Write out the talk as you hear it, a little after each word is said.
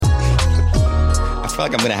feel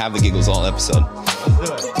like I'm going to have the giggles all episode.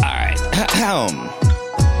 Let's do it. All right.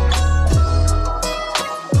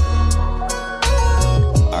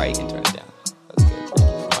 All right, you can turn it down. That's good. Thank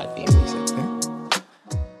you for my theme music there.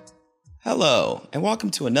 Hello, and welcome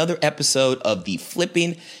to another episode of the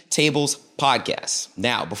Flipping Tables podcast.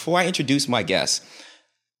 Now, before I introduce my guests,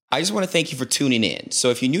 I just want to thank you for tuning in. So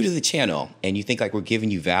if you're new to the channel and you think like we're giving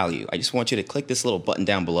you value, I just want you to click this little button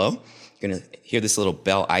down below. You're going to hear this little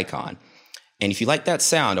bell icon. And if you like that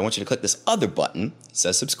sound, I want you to click this other button. It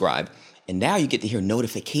says subscribe. And now you get to hear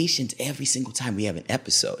notifications every single time we have an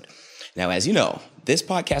episode. Now, as you know, this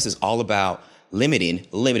podcast is all about limiting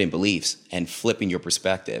beliefs and flipping your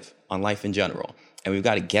perspective on life in general. And we've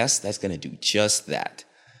got a guest that's going to do just that.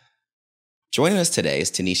 Joining us today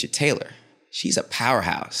is Teneshia Taylor. She's a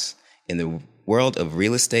powerhouse in the world of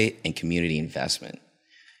real estate and community investment.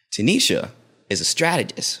 Teneshia is a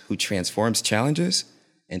strategist who transforms challenges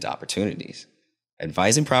into opportunities,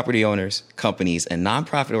 advising property owners, companies, and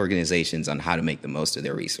nonprofit organizations on how to make the most of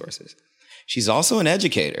their resources. She's also an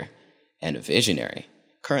educator and a visionary,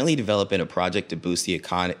 currently developing a project to boost the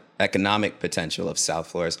economic potential of South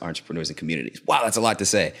Florida's entrepreneurs and communities. Wow, that's a lot to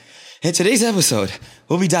say. In today's episode,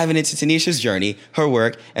 we'll be diving into Teneshia's journey, her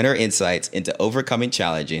work, and her insights into overcoming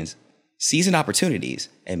challenges, seizing opportunities,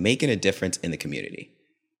 and making a difference in the community.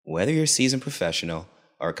 Whether you're a seasoned professional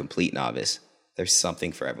or a complete novice, there's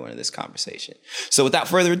something for everyone in this conversation. So without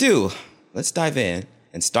further ado, let's dive in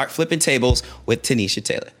and start flipping tables with Teneshia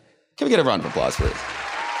Taylor. Can we get a round of applause, please?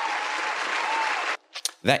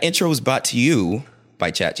 That intro was brought to you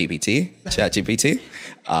by ChatGPT.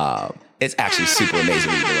 It's actually super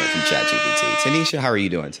amazing what you learn from ChatGPT. Teneshia, how are you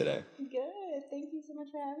doing today? Good. Thank you so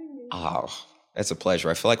much for having me. Oh, it's a pleasure.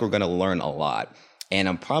 I feel like we're going to learn a lot. And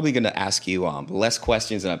I'm probably going to ask you less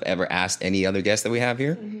questions than I've ever asked any other guest that we have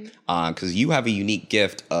here. Because you have a unique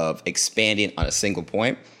gift of expanding on a single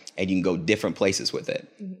point, and you can go different places with it.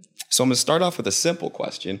 So I'm going to start off with a simple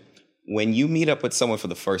question. When you meet up with someone for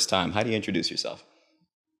the first time, how do you introduce yourself?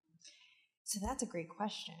 So that's a great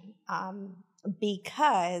question.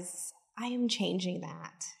 Because I am changing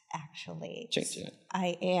that, actually. Changing it.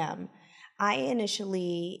 I am. I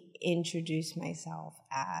initially introduced myself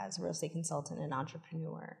as a real estate consultant and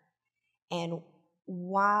entrepreneur. And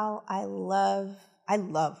while I love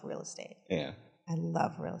real estate. Yeah. I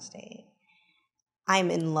love real estate. I'm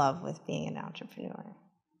in love with being an entrepreneur.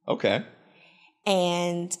 Okay.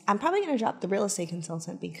 And I'm probably going to drop the real estate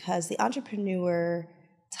consultant because the entrepreneur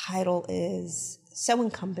title is so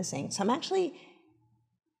encompassing. So I'm actually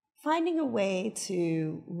finding a way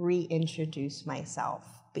to reintroduce myself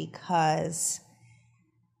because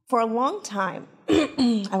for a long time,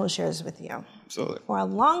 I will share this with you. Absolutely. For a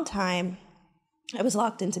long time, I was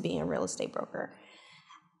locked into being a real estate broker.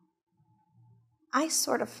 I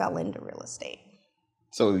sort of fell into real estate.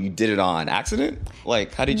 So you did it on accident?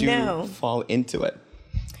 Like, how did you fall into it?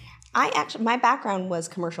 My background was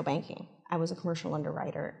commercial banking. I was a commercial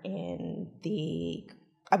underwriter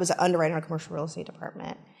I was an underwriter in a commercial real estate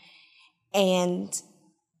department, and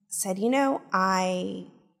said, I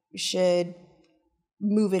should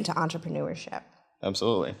move into entrepreneurship.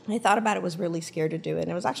 Absolutely. I thought about it, was really scared to do it.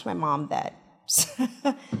 And it was actually my mom that,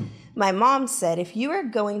 my mom said, if you are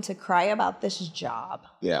going to cry about this job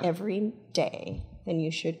every day, then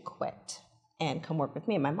you should quit and come work with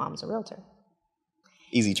me. And my mom's a realtor.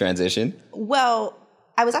 Easy transition. Well,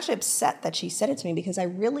 I was actually upset that she said it to me because I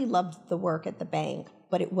really loved the work at the bank,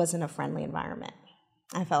 but it wasn't a friendly environment.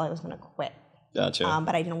 I felt I was going to quit. Gotcha.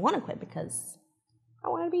 But I didn't want to quit because I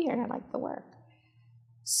wanted to be here and I liked the work.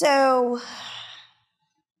 So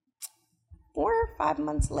 4 or 5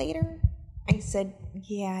 months later, I said,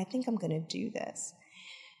 yeah, I think I'm going to do this.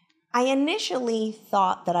 I initially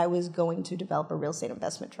thought that I was going to develop a real estate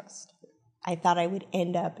investment trust. I thought I would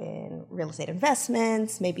end up in real estate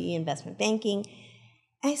investments, maybe investment banking.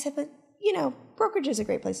 And I said, but, brokerage is a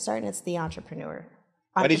great place to start, and it's the entrepreneurship.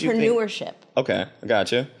 Okay, I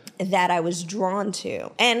gotcha. That I was drawn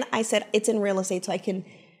to. And I said, it's in real estate, so I can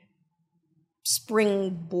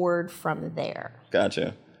springboard from there.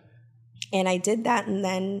 Gotcha. And I did that, and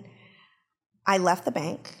then I left the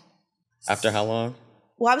bank. After how long?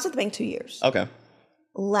 Well, I was at the bank 2 years. Okay.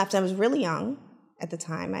 Left. I was really young at the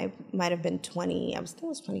time. I might have been 20. I think I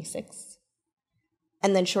was 26.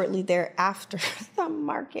 And then shortly thereafter, the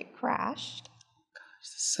market crashed. Gosh,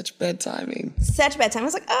 such bad timing. Such bad time. I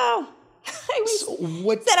was like, I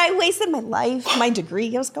wasted my life, my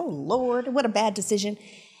degree. I was going, oh, Lord, what a bad decision.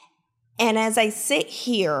 And as I sit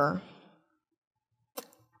here,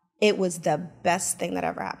 it was the best thing that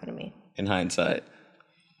ever happened to me. In hindsight.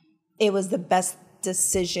 It was the best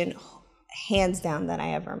decision, hands down, that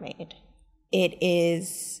I ever made.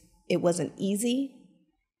 It wasn't easy.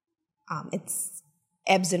 It's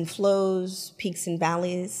ebbs and flows, peaks and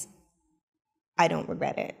valleys. I don't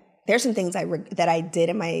regret it. There's some things that I did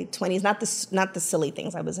in my 20s, not the silly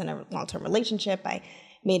things. I was in a long-term relationship. I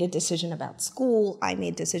made a decision about school. I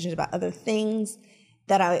made decisions about other things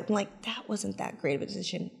that I'm like, that wasn't that great of a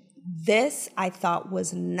decision. This I thought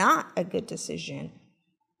was not a good decision,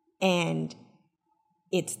 and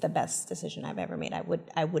it's the best decision I've ever made.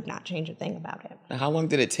 I would not change a thing about it. Now, how long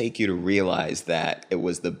did it take you to realize that it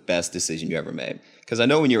was the best decision you ever made? Because I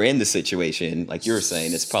know when you're in the situation, like you were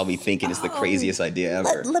saying, it's probably thinking it's the craziest idea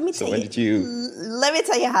ever. Let me tell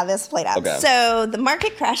you how this played out. Okay. So the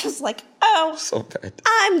market crash was like, oh, so bad.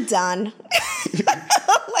 I'm done.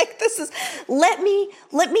 Like, this is, let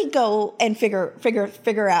me go and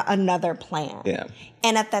figure out another plan. Yeah.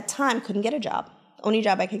 And at that time, couldn't get a job. Only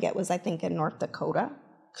job I could get was, I think, in North Dakota.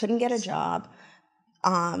 Couldn't get a job.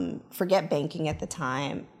 Forget banking at the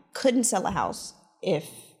time. Couldn't sell a house if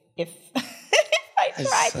I tried.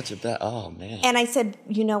 It's such a bad. Oh man. And I said,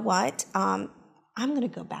 you know what? I'm going to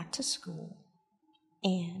go back to school,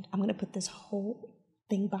 and I'm going to put this whole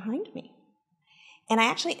thing behind me. And I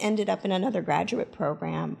actually ended up in another graduate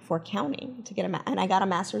program for accounting to get and I got a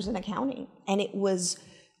master's in accounting. And it was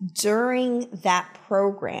during that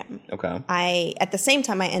program, at the same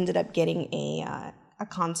time, I ended up getting a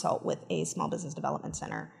consult with a small business development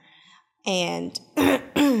center. And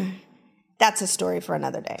that's a story for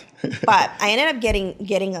another day. But I ended up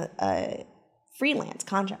getting a freelance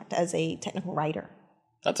contract as a technical writer.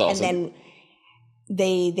 That's awesome. And then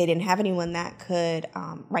they didn't have anyone that could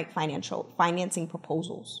write financing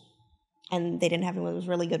proposals. And they didn't have anyone that was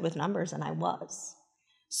really good with numbers, and I was.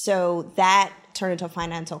 So that turned into a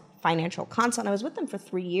financial consult. I was with them for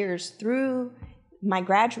 3 years through my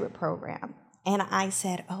graduate program. And I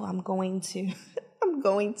said, I'm going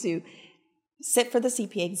to sit for the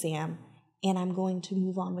CPA exam, and I'm going to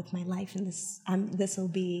move on with my life. And this will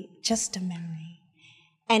be just a memory.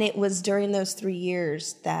 And it was during those 3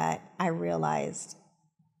 years that I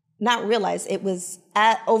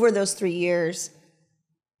over those 3 years,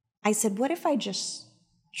 I said, what if I just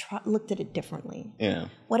looked at it differently? Yeah.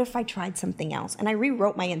 What if I tried something else? And I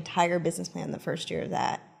rewrote my entire business plan the first year of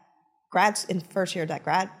that grad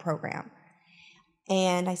program.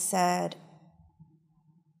 And I said,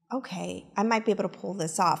 okay, I might be able to pull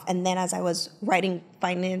this off. And then as I was writing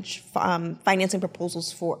financing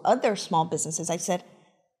proposals for other small businesses, I said,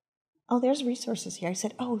 there's resources here. I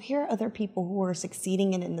said, here are other people who are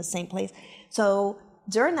succeeding and in the same place. So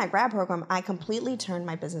during that grad program, I completely turned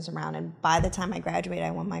my business around. And by the time I graduated,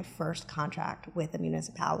 I won my first contract with a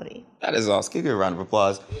municipality. That is awesome. Give you a round of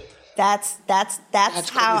applause. That's how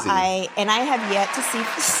crazy. I have yet to see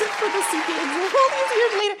for the CPA exam all these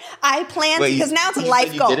years later. I plan because now it's a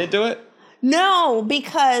life goal. You didn't do it? No,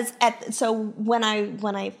 because when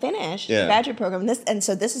I finished the graduate program, this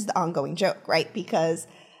is the ongoing joke, right? Because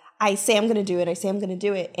I say I'm going to do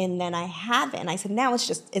it, and then I haven't. And I said, now it's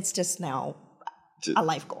just now a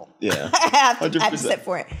life goal. Yeah, I have to sit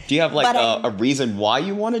for it. Do you have a reason why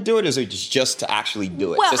you want to do it, or is it just to actually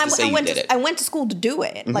do it? Well, just to say you did it? I went to school to do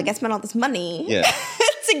it. Mm-hmm. Like, I spent all this money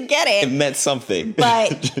to get it. It meant something.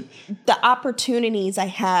 But the opportunities I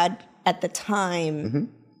had at the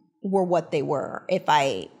time were what they were.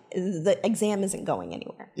 The exam isn't going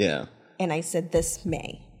anywhere. Yeah. And I said, this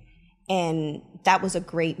may. And that was a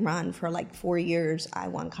great run for like 4 years. I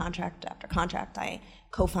won contract after contract. I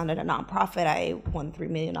co-founded a nonprofit. I won $3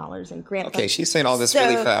 million in grant. Okay, she's saying all this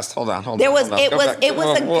really fast. Hold on. It was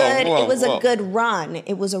a good run.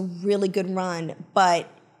 It was a really good run. But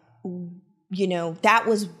that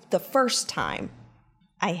was the first time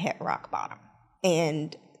I hit rock bottom.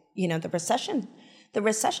 And the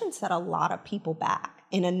recession set a lot of people back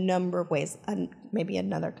in a number of ways. Maybe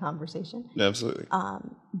another conversation. Absolutely.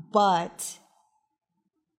 But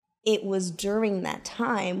it was during that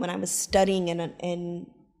time when I was studying and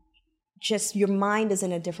just your mind is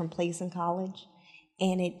in a different place in college.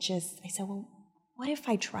 And I said, well, what if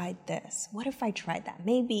I tried this? What if I tried that?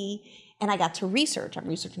 Maybe, and I got to research. I'm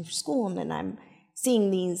researching for school, and then I'm seeing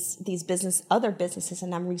these other businesses,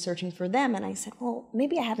 and I'm researching for them. And I said, well,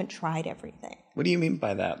 maybe I haven't tried everything. What do you mean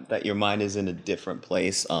by that? That your mind is in a different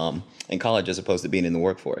place in college as opposed to being in the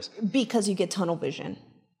workforce? Because you get tunnel vision.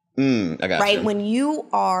 I got right? you. When you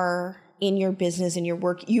are in your business and your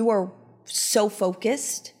work, you are so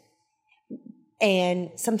focused,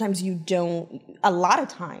 and sometimes a lot of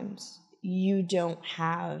times you don't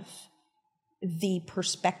have the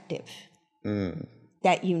perspective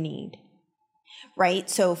that you need, right?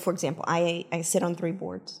 So, for example, I sit on 3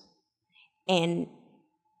 boards, and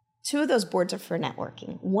 2 of those boards are for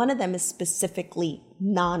networking. One of them is specifically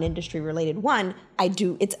non-industry related. One,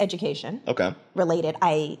 it's education related.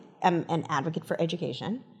 I am an advocate for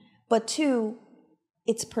education. But 2,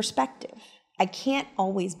 it's perspective. I can't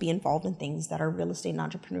always be involved in things that are real estate and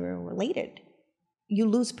entrepreneurial related. You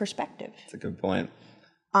lose perspective. That's a good point.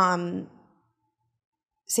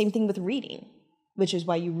 Same thing with reading, which is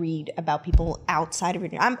why you read about people outside of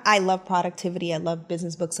reading. I love productivity. I love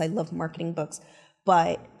business books. I love marketing books.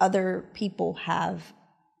 But other people have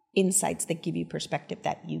insights that give you perspective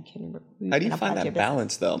that you can. How do you find that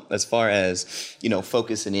balance, though, as far as,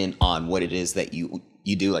 focusing in on what it is that you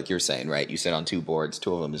do, like you're saying, right? You sit on 2 boards,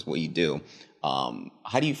 2 of them is what you do.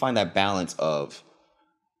 How do you find that balance of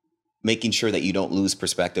making sure that you don't lose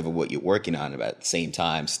perspective of what you're working on, but at the same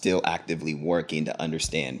time still actively working to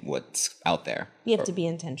understand what's out there? You have to be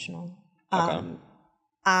intentional. Okay.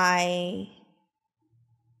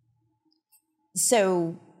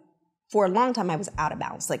 So for a long time I was out of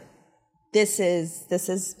balance. Like this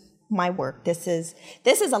is my work. This is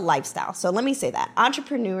a lifestyle. So let me say that.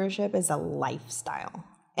 Entrepreneurship is a lifestyle.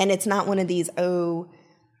 And it's not one of these, what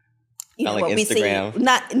like we Instagram.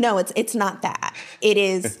 See. It's not that. It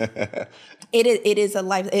is it is a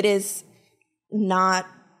life. It is not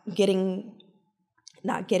getting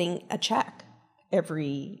a check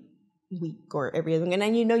every week or every other week. And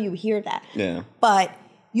then you hear that. Yeah. But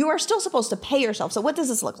you are still supposed to pay yourself. So what does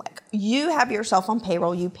this look like? You have yourself on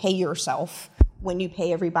payroll. You pay yourself when you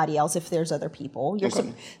pay everybody else if there's other people.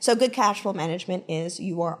 So good cash flow management is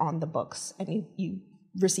you are on the books and you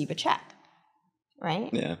receive a check, right?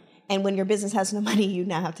 Yeah. And when your business has no money, you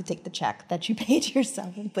now have to take the check that you paid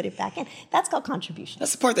yourself and put it back in. That's called contribution.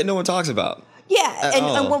 That's the part that no one talks about. Yeah,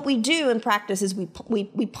 and what we do in practice is we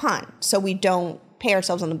punt. So we don't pay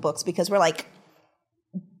ourselves on the books because we're like,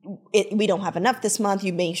 we don't have enough this month.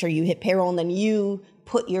 You make sure you hit payroll and then you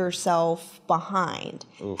put yourself behind.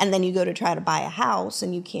 Oof. And then you go to try to buy a house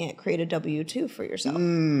and you can't create a W-2 for yourself. I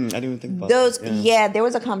didn't even think about that. Yeah, there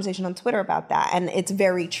was a conversation on Twitter about that, and it's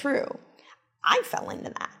very true. I fell into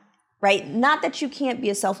that, right? Not that you can't be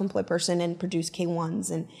a self-employed person and produce K-1s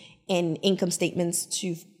and income statements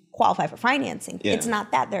to qualify for financing. Yeah. It's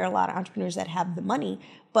not that. There are a lot of entrepreneurs that have the money,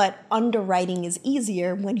 but underwriting is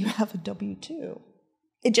easier when you have a W-2.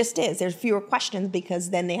 It just is. There's fewer questions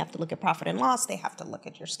because then they have to look at profit and loss. They have to look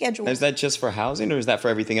at your schedule. Is that just for housing or is that for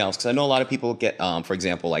everything else? Because I know a lot of people get, for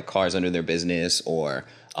example, like cars under their business or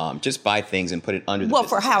just buy things and put it under the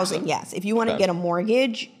business. Well, for housing, yes. If you want to get a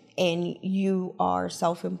mortgage and you are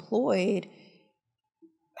self-employed,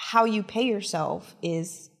 how you pay yourself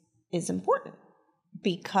is important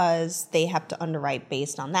because they have to underwrite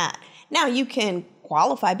based on that. Now, you can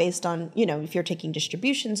qualify based on, if you're taking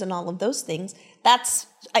distributions and all of those things. That's,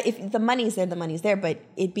 if the money's there, but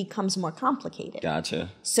it becomes more complicated. Gotcha.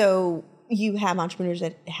 So you have entrepreneurs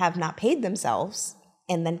that have not paid themselves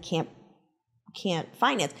and then can't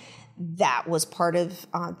finance. That was part of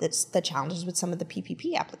the challenges with some of the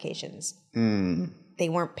PPP applications. Mm. They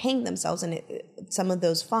weren't paying themselves, and some of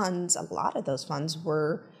those funds, a lot of those funds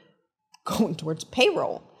were going towards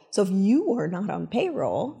payroll. So if you were not on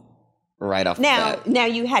payroll, right off the bat. Now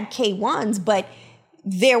you had K-1s, but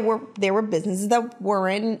there were businesses that were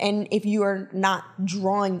in, and if you're not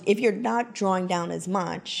drawing down as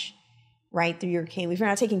much, right, through your K, if you're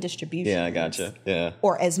not taking distributions. Yeah, I gotcha. Yeah.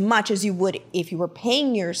 Or as much as you would if you were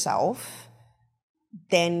paying yourself,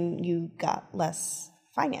 then you got less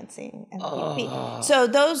financing and PPP. So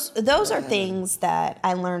those are things that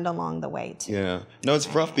I learned along the way too. Yeah. No, it's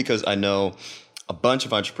rough because I know a bunch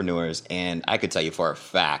of entrepreneurs, and I could tell you for a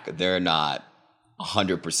fact they're not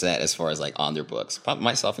 100% as far as like on their books,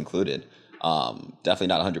 myself included. Definitely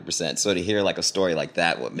not 100%. So to hear like a story like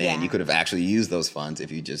that, you could have actually used those funds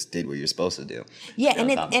if you just did what you're supposed to do. Yeah,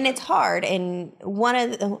 and it's hard. And one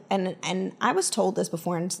of the, and I was told this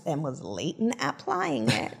before and was late in applying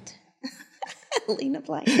it.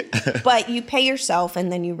 But you pay yourself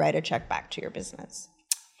and then you write a check back to your business.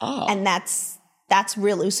 Oh. And that's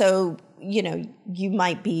really, so, you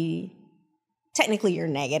might be, technically you're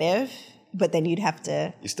negative, but then you'd have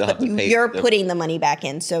to, you still have to pay. You're putting the money back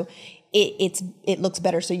in. So it looks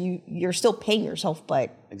better. So you're still paying yourself,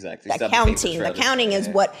 but exactly. The accounting is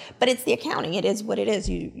what, but it's the accounting. It is what it is.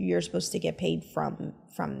 You're supposed to get paid from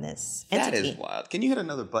this entity. That is wild. Can you hit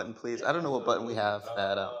another button, please? I don't know what button we have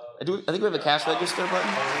at, I think we have a cash register button.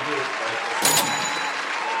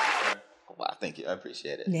 Wow, thank you. I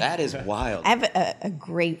appreciate it. Yeah. That is wild. I have a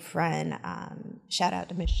great friend. Shout out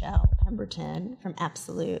to Michelle Pemberton from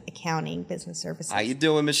Absolute Accounting Business Services. How you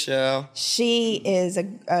doing, Michelle? She's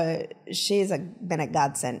been a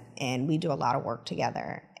godsend, and we do a lot of work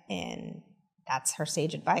together. And that's her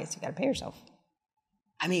sage advice. You got to pay yourself.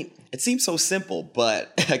 I mean, it seems so simple,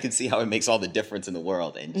 but I can see how it makes all the difference in the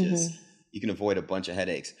world, and just you can avoid a bunch of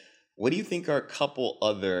headaches. What do you think are a couple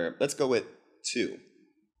other, let's go with 2.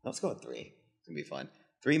 Let's go with 3. It's going to be fun.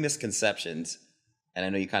 3 misconceptions, and I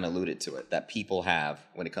know you kind of alluded to it, that people have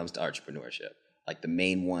when it comes to entrepreneurship. Like the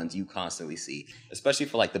main ones you constantly see, especially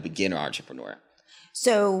for like the beginner entrepreneur.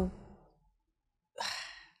 So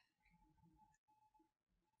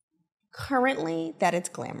currently that it's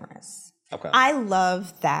glamorous. Okay. I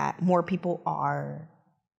love that more people are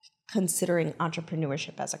considering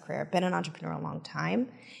entrepreneurship as a career. I've been an entrepreneur a long time.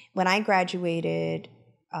 When I graduated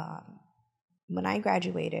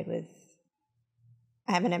with, I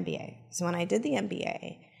have an MBA. So when I did the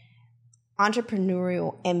MBA,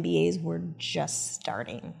 entrepreneurial MBAs were just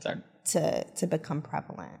starting to become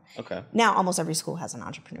prevalent. Okay. Now almost every school has an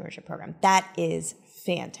entrepreneurship program. That is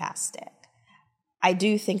fantastic. I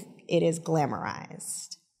do think it is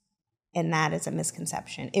glamorized, and that is a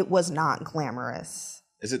misconception. It was not glamorous.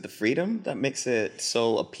 Is it the freedom that makes it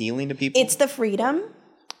so appealing to people? It's the freedom.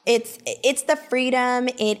 It's the freedom.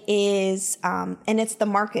 It is, and it's the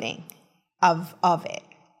marketing of it,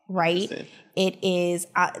 right? It is.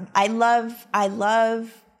 I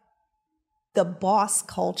love the boss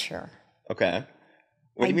culture. Okay.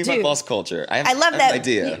 What do you mean by boss culture? I love that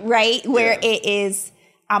idea. Right? Where it is,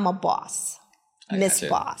 I'm a boss, Miss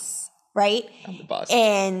Boss, right? I'm the boss.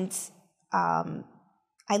 And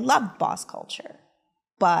I love boss culture,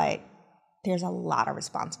 but there's a lot of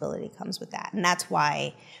responsibility that comes with that. And that's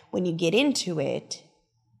why when you get into it,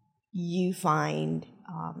 you find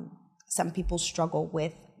some people struggle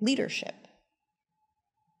with leadership,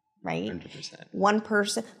 right? 100%. One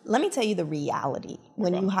person, let me tell you the reality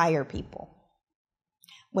when you hire people,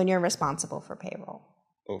 when you're responsible for payroll.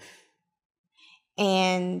 Oof.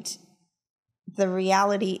 And the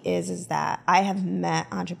reality is that I have met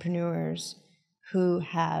entrepreneurs who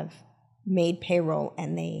have made payroll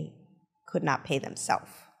and they could not pay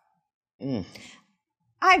themselves.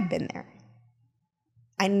 I've been there.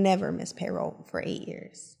 I never missed payroll for 8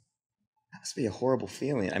 years. That must be a horrible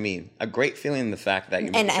feeling. I mean, a great feeling in the fact that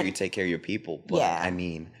you make sure you take care of your people. But I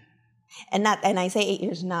mean, and I say 8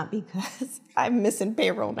 years not because I'm missing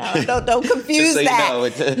payroll now. Don't confuse so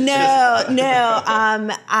that. No.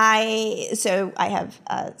 I have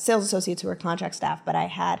sales associates who are contract staff, but I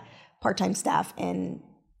had part-time staff, and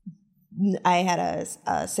I had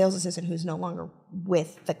a sales assistant who's no longer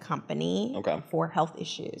with the company for health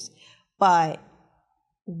issues. But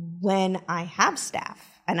when I have staff,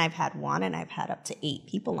 and I've had one, and I've had up to 8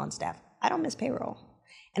 people on staff, I don't miss payroll.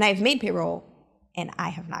 And I've made payroll, and I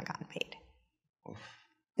have not gotten paid.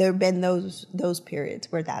 There have been those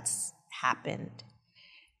periods where that's happened.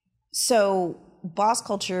 So boss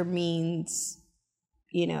culture means,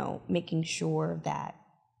 making sure that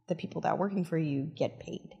the people that are working for you get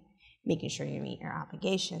paid, making sure you meet your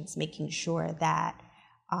obligations, making sure that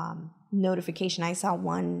notification. I saw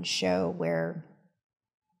one show where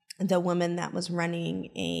the woman that was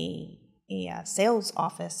running a sales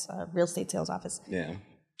office, a real estate sales office,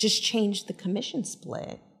 just changed the commission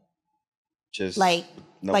split. Just like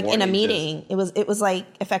in a meeting, it was like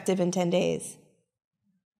effective in 10 days.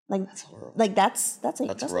 That's horrible. That's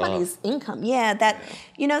somebody's income.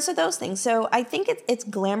 So those things. So I think it's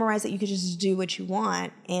glamorized that you could just do what you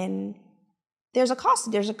want, and there's a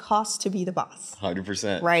cost. There's a cost to be the boss.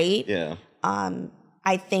 100%. Right? Yeah.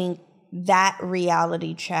 I think that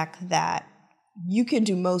reality check that you can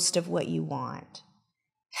do most of what you want.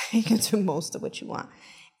 You can do most of what you want.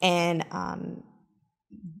 And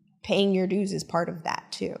paying your dues is part of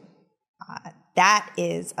that too. That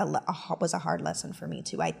was a hard lesson for me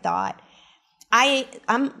too. I thought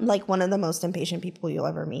I'm like one of the most impatient people you'll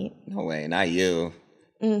ever meet. No way, not you.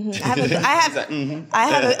 Mm-hmm.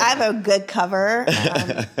 I have a good cover,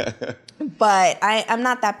 but I'm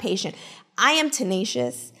not that patient. I am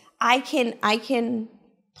tenacious. I can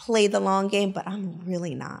play the long game, but I'm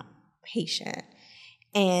really not patient.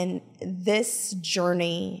 And this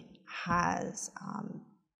journey has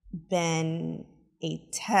been a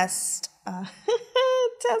test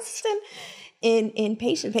in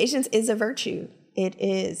patience. Patience is a virtue. It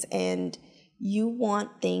is. And you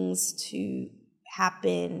want things to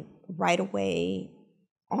happen right away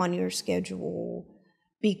on your schedule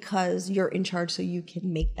because you're in charge, so you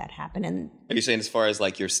can make that happen. And are you saying as far as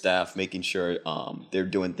like your staff making sure they're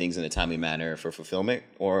doing things in a timely manner for fulfillment,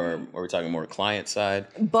 or are we talking more client side?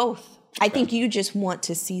 Both. Okay. I think you just want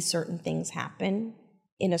to see certain things happen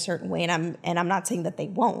in a certain way, and I'm not saying that they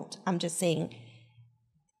won't. I'm just saying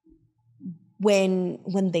when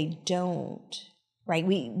they don't, right?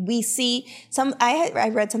 We see some. I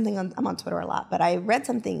read something I'm on Twitter a lot, but I read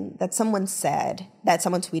something that someone said, that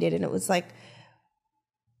someone tweeted, and it was like,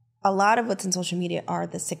 a lot of what's in social media are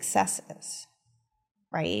the successes,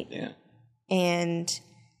 right? Yeah. And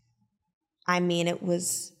I mean, it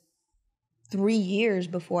was 3 years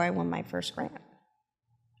before I won my first grant.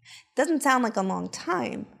 Doesn't sound like a long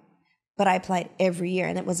time, but I applied every year,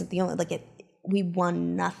 and it wasn't the only, we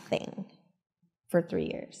won nothing for 3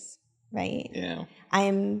 years, right? Yeah.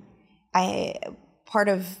 Part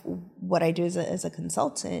of what I do as a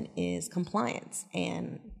consultant is compliance,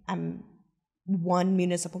 and I'm won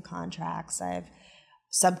municipal contracts. I've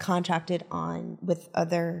subcontracted on with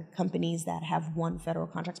other companies that have won federal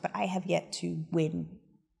contracts, but I have yet to win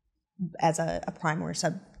as a prime or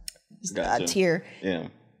sub tier. Yeah.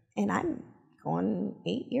 And I'm going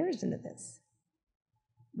 8 years into this,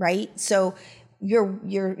 right? So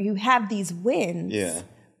you have these wins, yeah.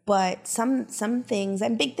 But some things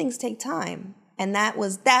and big things take time. And that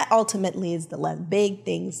ultimately is the lesson. Big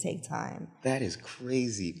things take time. That is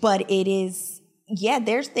crazy. But it is,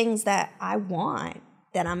 there's things that I want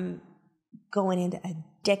that I'm going into a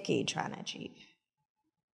decade trying to achieve.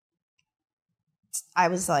 I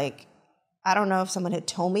was like, I don't know if someone had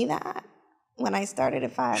told me that when I started,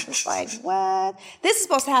 if I was like, what? This is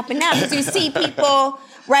supposed to happen now, because you see people,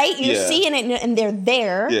 right? You're seeing it and they're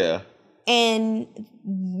there. Yeah. And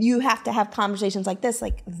you have to have conversations like this.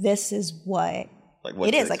 Like, this is what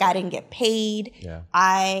it is. Like, I didn't get paid. Yeah.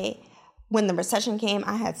 When the recession came,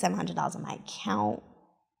 I had $700 in my account.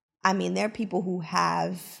 I mean, there are people who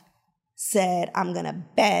have said, I'm going to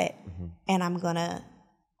bet and I'm going to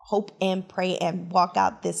hope and pray and walk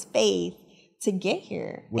out this faith to get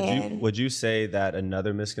here. Would you say that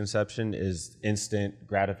another misconception is instant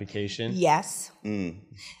gratification? Yes.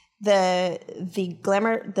 The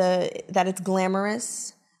glamour, that it's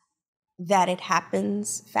glamorous, that it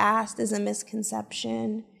happens fast is a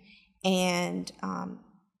misconception. And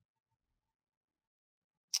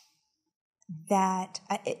that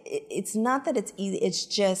it's not that it's easy, it's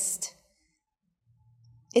just,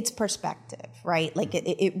 it's perspective, right? Like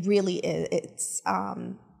it really is. It's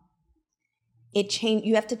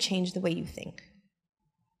you have to change the way you think.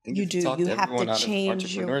 You do. You have to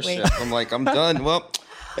change your way. I'm like, I'm done. Well,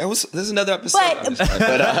 this is another episode. But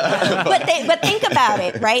think about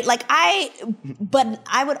it, right? Like I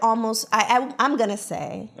would almost, I'm gonna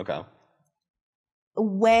say, okay,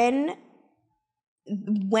 when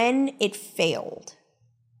it failed,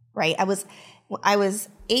 right? I was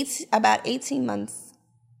about 18 months,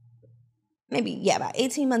 about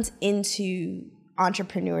 18 months into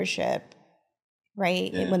entrepreneurship,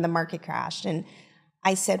 right? Yeah. When the market crashed, and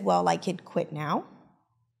I said, well, I could quit now,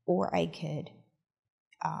 or I could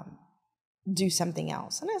do something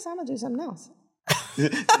else. And I said, I'm gonna do something else.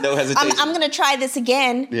 No hesitation. I'm gonna try this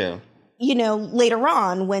again. Yeah. Later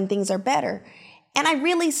on when things are better. And I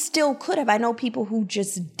really still could have. I know people who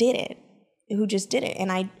just did it.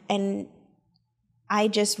 And I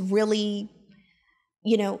just really,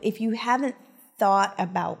 if you haven't thought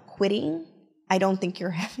about quitting, I don't think you're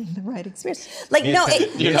having the right experience. Like, you're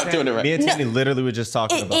not doing it right. Me and Tiffany literally were just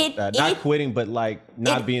talking about that. Not quitting, but like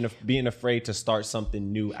not being afraid to start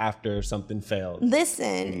something new after something failed.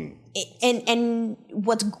 Listen, and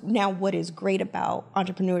what is great about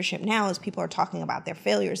entrepreneurship now is people are talking about their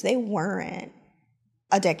failures. They weren't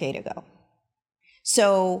a decade ago.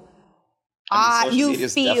 So social media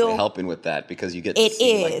is definitely helping with that, because you get to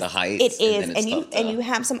see like the heights. It is, and you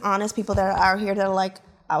have some honest people that are out here that are like,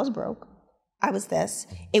 I was broke. I was this.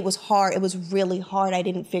 It was hard. It was really hard. I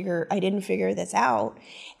didn't figure this out.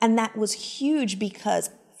 And that was huge, because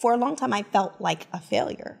for a long time I felt like a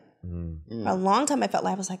failure. For a long time I felt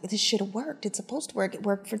like I was like, this should have worked. It's supposed to work. It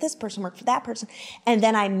worked for this person, worked for that person. And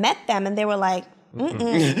then I met them and they were like,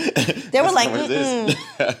 They were like,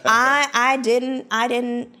 I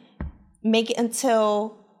didn't make it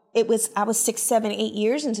until I was 6, 7, 8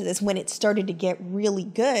 years into this when it started to get really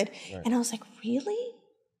good. Right. And I was like, really?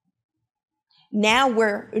 Now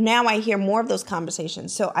I hear more of those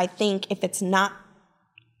conversations. So I think if it's not,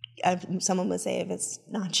 someone would say, if it's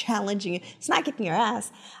not challenging, it's not kicking your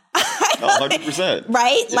ass. 100%.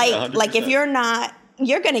 Right? Yeah, like if you're not,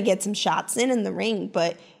 you're going to get some shots in the ring,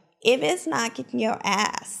 but if it's not kicking your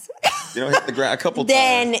ass, you don't hit the ground a couple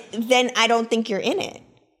times. Then I don't think you're in it.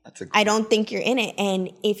 I don't think you're in it.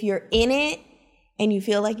 And if you're in it and you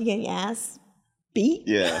feel like you're getting your ass beat,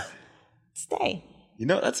 stay.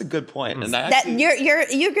 That's a good point. And you're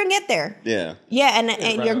gonna get there. Yeah. Yeah,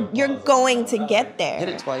 and you're going to get there. Hit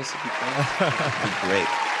it twice if you can. That'd be great.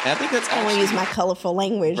 And I think that's. I want to use my colorful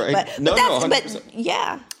language, right? but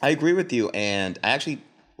yeah. I agree with you. And I actually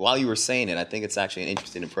while you were saying it, I think it's actually an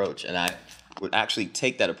interesting approach. And I would actually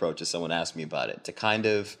take that approach if someone asked me about it, to kind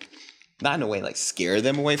of, not in a way like scare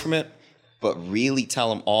them away from it, but really tell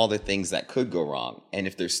them all the things that could go wrong. And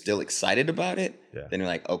if they're still excited about it, then you're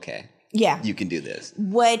like, okay, you can do this.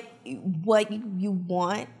 What you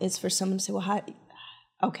want is for someone to say, well, how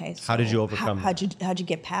did you overcome that? How'd you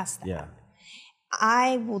get past that? Yeah.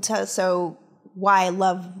 I will tell, so why I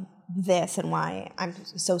love this and why I'm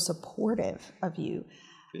so supportive of you.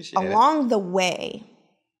 Appreciate Along the way,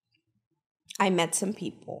 I met some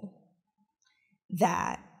people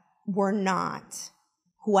that were not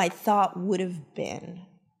who I thought would have been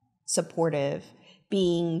supportive,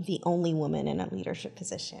 being the only woman in a leadership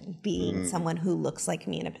position, being someone who looks like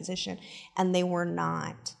me in a position, and they were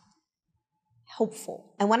not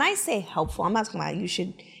helpful. And when I say helpful, I'm not talking about you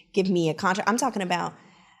should give me a contract. I'm talking about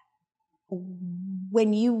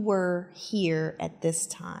when you were here at this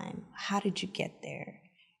time, how did you get there?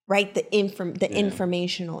 Right? The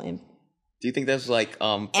informational. Do you think that's like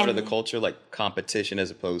part of the culture, like competition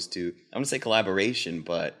as opposed to, I'm going to say collaboration,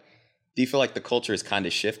 but do you feel like the culture has kind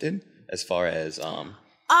of shifted as far as...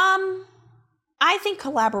 I think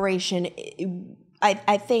collaboration,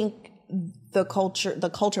 I think the culture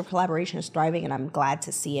of collaboration is thriving, and I'm glad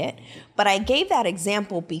to see it. But I gave that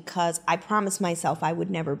example because I promised myself I would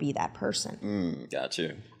never be that person. Got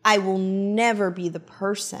you. I will never be the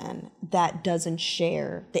person that doesn't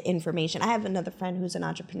share the information. I have another friend who's an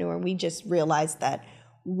entrepreneur, and we just realized that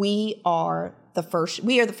we are the first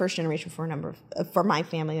generation for my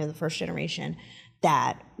family, are the first generation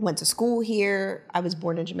that went to school here. I was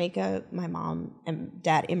born in Jamaica. My mom and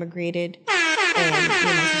dad immigrated. And me and my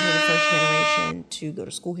sister were the first generation to go to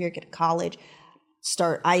school here, get to college,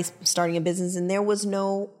 starting a business. And there was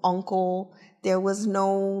no uncle. There was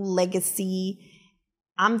no legacy.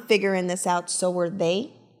 I'm figuring this out, so were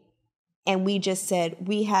they. And we just said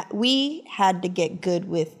we had to get good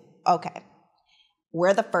with, okay,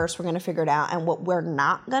 we're the first, we're going to figure it out. And what we're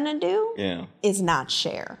not going to do is not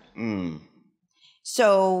share.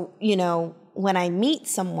 So, when I meet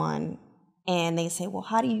someone and they say, well,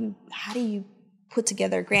 how do you put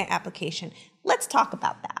together a grant application? Let's talk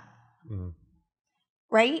about that.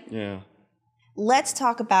 Right? Yeah. Let's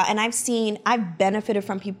talk about, and I've benefited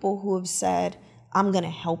from people who have said, I'm going to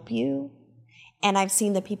help you. And I've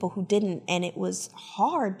seen the people who didn't, and it was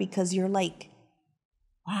hard because you're like,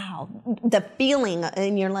 wow, the feeling,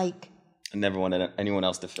 and you're like, I never wanted anyone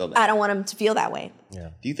else to feel that. I don't want them to feel that way. Yeah.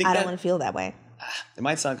 Do you think I don't want to feel that way. It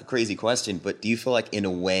might sound like a crazy question, but do you feel like in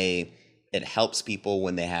a way it helps people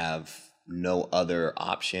when they have no other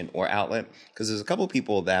option or outlet? Because there's a couple of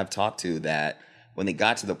people that I've talked to that when they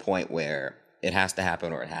got to the point where it has to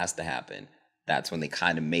happen or it has to happen, that's when they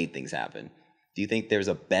kind of made things happen. Do you think there's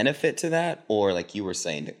a benefit to that? Or like you were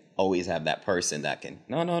saying, to always have that person that can,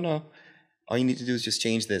 no. All you need to do is just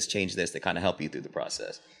change this, to kind of help you through the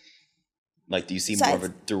process. Like, do you see more of a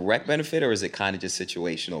direct benefit, or is it kind of just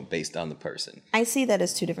situational based on the person? I see that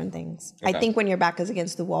as two different things. Okay. I think when your back is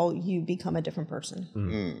against the wall, you become a different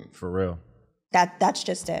person. For real. That's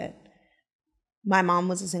just it. My mom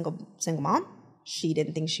was a single mom. She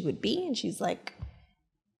didn't think she would be, and she's like,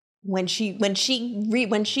 when she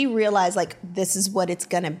realized like this is what it's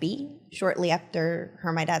gonna be, shortly after her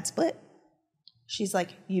and my dad split, she's like,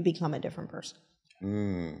 you become a different person.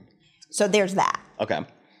 So there's that. Okay.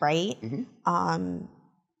 Right?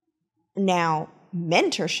 Now,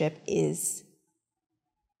 mentorship is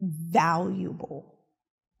valuable.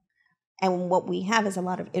 And what we have is a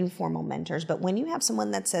lot of informal mentors. But when you have someone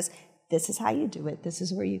that says, this is how you do it, this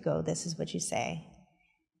is where you go, this is what you say,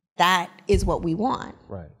 that is what we want.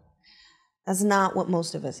 Right. That's not what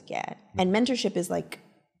most of us get. And mentorship is like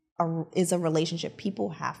is a relationship. People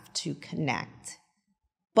have to connect.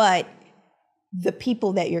 But the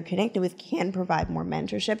people that you're connected with can provide more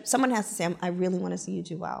mentorship. Someone has to say, I really want to see you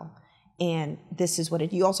do well. And this is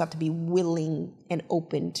what you also have to be willing and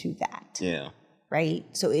open to that. Yeah. Right?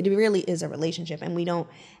 So it really is a relationship, and we don't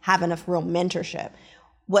have enough real mentorship.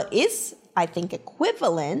 What is, I think,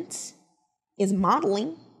 equivalent is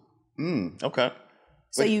modeling. Okay.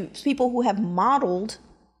 So people who have modeled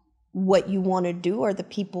what you want to do are the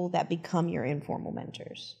people that become your informal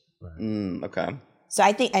mentors. Right. Okay. So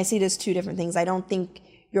I think I see it as two different things. I don't think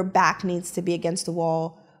your back needs to be against the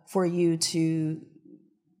wall for you to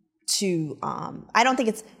I don't think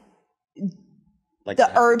it's like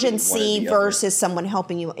the urgency versus someone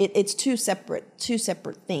helping you. It's two separate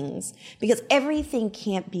things, because everything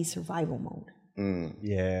can't be survival mode.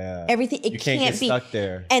 Yeah. Everything, it you can't get be stuck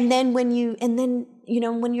there. And then when you're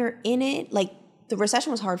in it, like the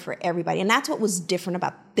recession was hard for everybody. And that's what was different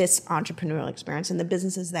about this entrepreneurial experience. And the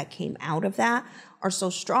businesses that came out of that are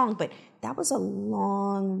so strong. But that was a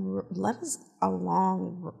long,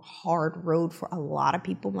 hard road for a lot of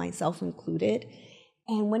people, myself included.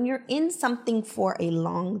 And when you're in something for a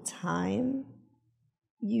long time,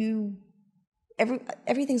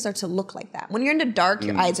 everything starts to look like that. When you're in the dark,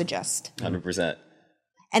 your eyes adjust. 100%.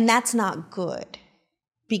 And that's not good,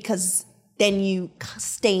 because then you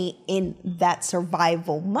stay in that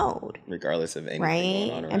survival mode. Regardless of anything right?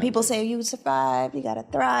 going on around and people you. say, you survive, you got to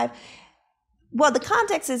thrive. Well, the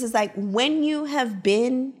context is like when you have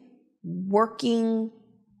been working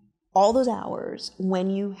all those hours, when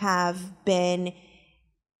you have been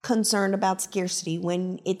concerned about scarcity,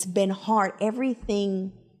 when it's been hard,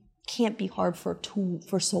 everything can't be hard for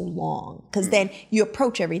so long, because then you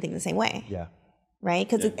approach everything the same way. Yeah. Right?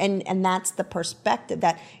 Because and that's the perspective,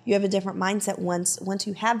 that you have a different mindset once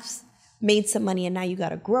you have made some money and now you got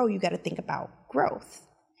to grow. You got to think about growth,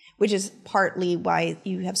 which is partly why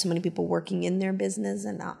you have so many people working in their business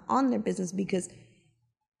and not on their business, because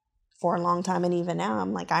for a long time and even now,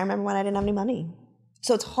 I'm like, I remember when I didn't have any money.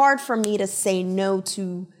 So it's hard for me to say no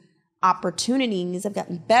to opportunities. I've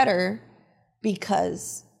gotten better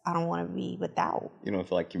because I don't want to be without. You don't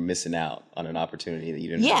feel like you're missing out on an opportunity that you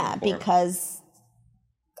didn't have before. Because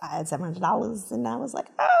I had $700 and I was like,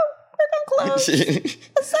 oh, we're gonna close. So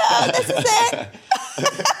this is it.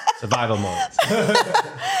 Survival mode.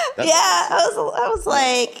 I was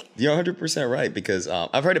like, you're 100% right, because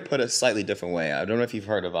I've heard it put a slightly different way. I don't know if you've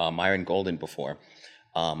heard of Myron Golden before.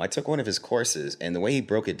 I took one of his courses, and the way he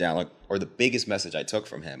broke it down, or the biggest message I took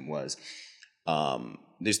from him was,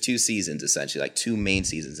 there's two seasons essentially, like two main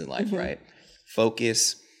seasons in life, right?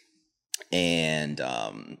 Focus and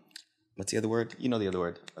what's the other word? You know the other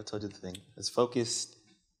word. I told you the thing. It's focused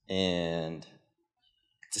and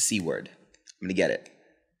it's a C word. I'm gonna get it.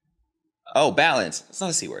 Oh, balance. It's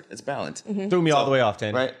not a C word. It's balance. Threw me all the way off,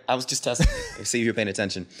 Tanny. Right? I was just testing. See if you're paying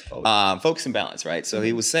attention. Focus and balance, right? So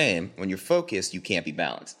he was saying, when you're focused, you can't be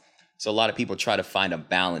balanced. So a lot of people try to find a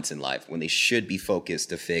balance in life when they should be focused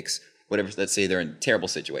to fix whatever. Let's say they're in a terrible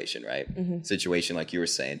situation, right? Situation like you were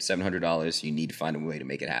saying, $700, you need to find a way to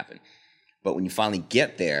make it happen. But when you finally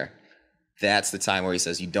get there, that's the time where he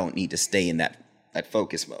says you don't need to stay in that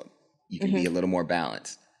focus mode. You can be a little more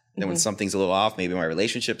balanced. Then when something's a little off, maybe my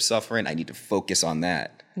relationship's suffering, I need to focus on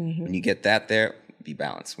that. When you get that there, be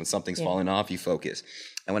balanced. When something's falling off, you focus.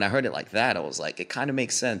 And when I heard it like that, I was like, it kind of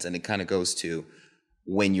makes sense. And it kind of goes to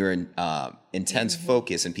when you're in intense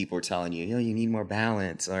focus and people are telling you, you need more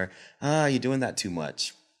balance, or you're doing that too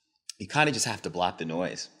much. You kind of just have to block the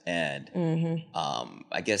noise. And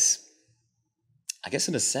I guess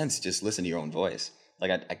in a sense, just listen to your own voice.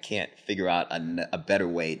 Like I can't figure out a better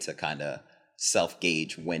way to kind of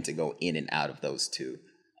self-gauge when to go in and out of those two,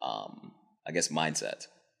 I guess, mindsets.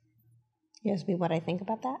 You asked me what I think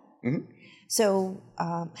about that? So,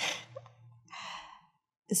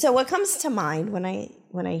 so what comes to mind when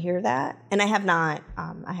I hear that, and I have not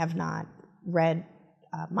read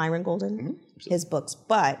Myron Golden, his books,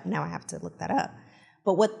 but now I have to look that up.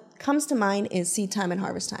 But what comes to mind is seed time and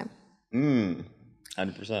harvest time. 100%.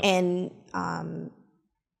 And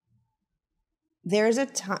there's a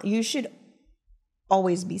time you should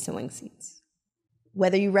always be sowing seeds.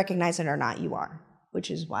 Whether you recognize it or not, you are. Which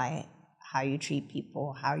is why how you treat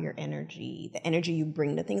people, how your energy, the energy you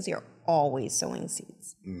bring to things, you're always sowing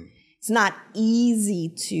seeds. It's not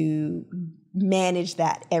easy to manage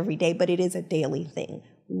that every day, but it is a daily thing.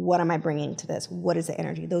 What am I bringing to this? What is the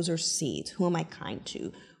energy? Those are seeds. Who am I kind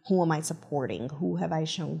to? Who am I supporting? Who have I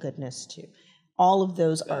shown goodness to? All of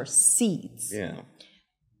those are seeds. Yeah.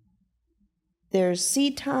 There's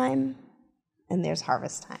seed time and there's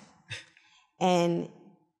harvest time. And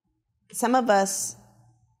some of us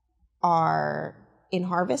are in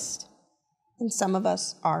harvest and some of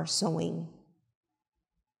us are sowing.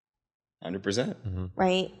 100%.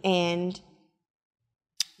 Right? And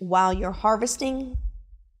while you're harvesting,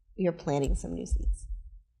 you're planting some new seeds.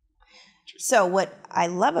 So what I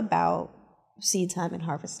love about seed time and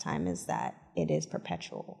harvest time is that it is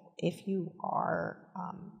perpetual. If you are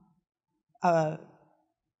a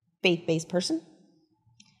faith-based person,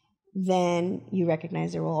 then you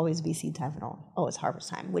recognize there will always be seed time and always harvest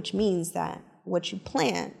time, which means that what you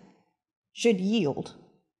plant should yield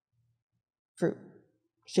fruit.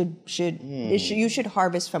 You should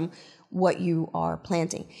harvest from what you are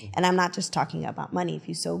planting. And I'm not just talking about money. If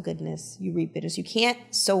you sow goodness, you reap bitterness. You can't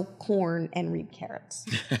sow corn and reap carrots.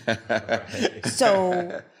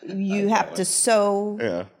 So you have to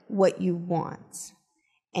sow what you want.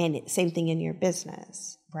 And same thing in your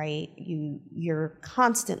business, right? You're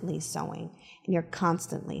constantly sowing and you're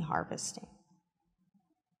constantly harvesting.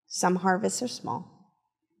 Some harvests are small,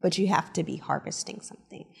 but you have to be harvesting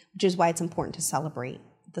something, which is why it's important to celebrate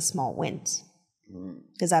the small wins.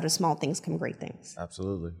 Because out of small things come great things.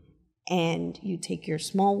 Absolutely. And you take your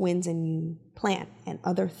small wins and you plant, and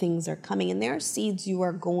other things are coming. And there are seeds you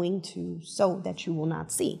are going to sow that you will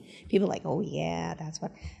not see. People are like, oh yeah, that's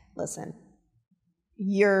what. Listen,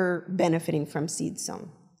 you're benefiting from seeds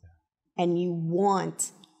sown. And you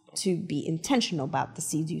want to be intentional about the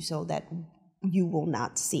seeds you sow that you will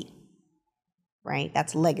not see. Right?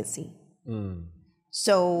 That's legacy.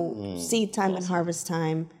 So seed time and harvest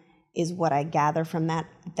time is what I gather from that.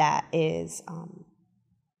 That is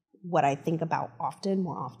what I think about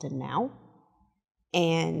more often now.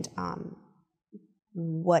 And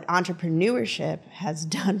what entrepreneurship has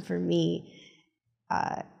done for me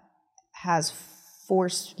has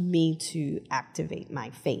forced me to activate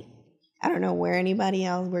my faith. I don't know where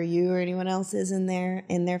you or anyone else is in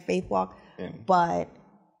their faith walk, but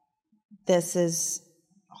this is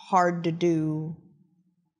hard to do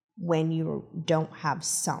when you don't have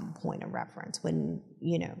some point of reference, when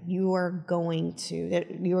you are going to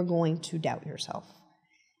doubt yourself.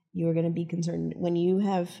 You are going to be concerned when you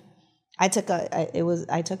have. I took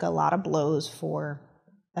a lot of blows for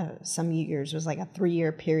some years. It was like a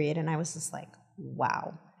 3-year period, and I was just like,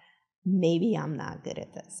 wow, maybe I'm not good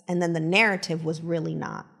at this. And then the narrative was really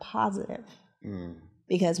not positive,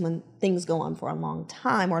 because when things go on for a long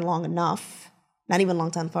time or long enough. Not even a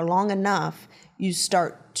long time, for long enough, you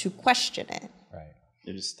start to question it. Right.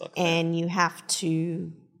 You're just stuck. And you have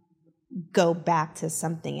to go back to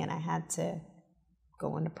something. And I had to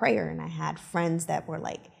go into prayer. And I had friends that were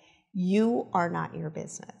like, you are not your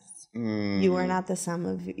business. You are not the sum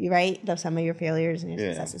of, right? The sum of your failures and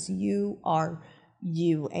your successes. You are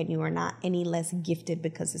you, and you are not any less gifted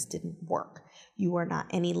because this didn't work. You are not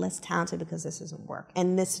any less talented because this doesn't work.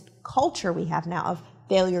 And this culture we have now of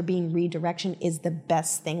failure being redirection is the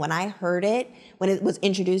best thing. When I heard it, when it was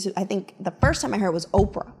introduced, I think the first time I heard it was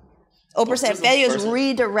Oprah. Oprah said failure is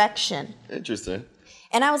redirection. Interesting.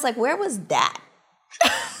 And I was like, where was that?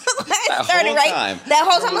 That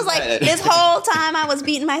whole time I was like, this whole time I was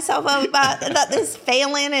beating myself up about this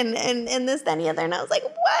failing and this, that, and the other. And I was like,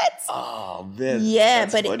 what? Oh, man. Yeah,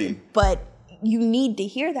 that's funny. But you need to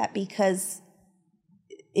hear that, because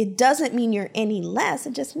it doesn't mean you're any less.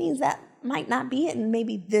 It just means that might not be it, and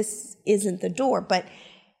maybe this isn't the door. But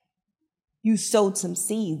you sowed some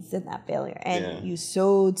seeds in that failure, and you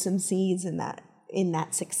sowed some seeds in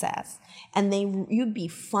that success. And you'd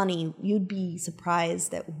be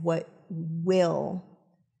surprised at what will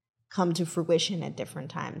come to fruition at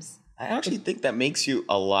different times. I actually think that makes you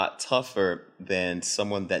a lot tougher than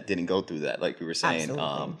someone that didn't go through that, like you were saying.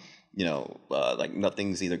 Like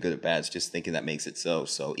nothing's either good or bad. It's just thinking that makes it so.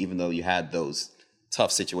 So even though you had those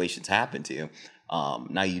tough situations happen to you,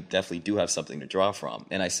 now you definitely do have something to draw from.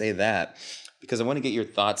 And I say that because I want to get your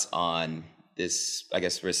thoughts on this, I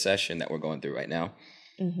guess, recession that we're going through right now.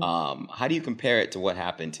 How do you compare it to what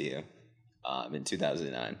happened to you in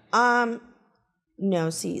 2009? No,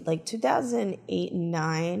 see, like 2008,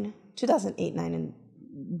 9, and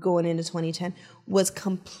going into 2010 was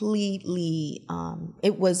completely,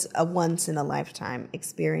 it was a once in a lifetime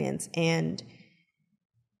experience. And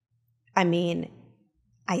I mean,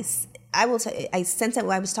 I will say, I sense that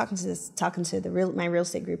when I was talking to my real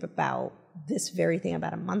estate group about this very thing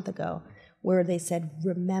about a month ago, where they said,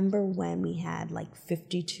 remember when we had like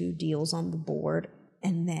 52 deals on the board,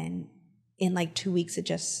 and then in like 2 weeks,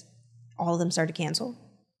 all of them started to cancel?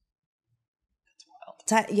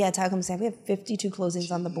 That's wild. Talcum said, we have 52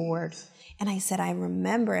 closings on the board. And I said, I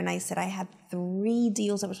remember, and I said, I had 3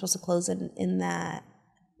 deals that were supposed to close in that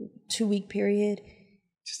 2-week period.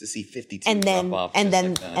 Just to see 52 and then drop off. And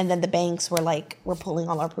then the banks were like, we're pulling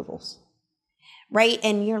all our approvals. Right?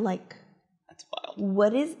 And you're like, that's wild.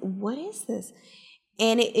 What is this?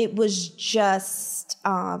 And it was just,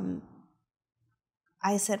 I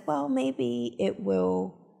said, well, maybe it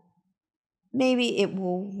will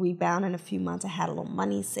rebound in a few months. I had a little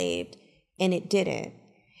money saved, and it didn't.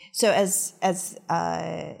 So as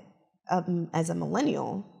a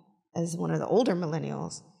millennial, as one of the older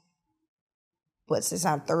millennials, what's this,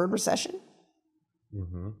 our 3rd recession?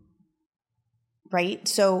 Mm-hmm. Right?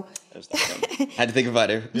 So had to think about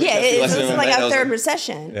it. Yeah, it's like our 3rd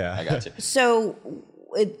recession. Yeah, I got you. So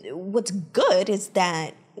what's good is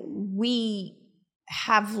that we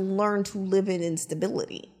have learned to live in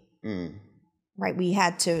instability. Right? We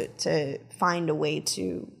had to find a way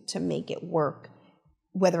to make it work,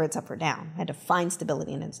 whether it's up or down. I had to find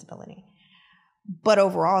stability and instability. But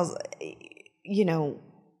overall, you know,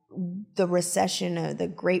 the recession, the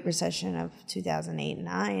Great Recession of 2008 and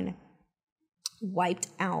 9 wiped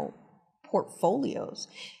out portfolios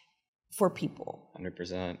for people.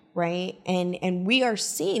 100%. Right? And we are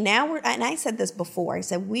seeing now, and I said this before, I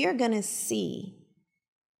said we are going to see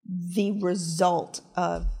the result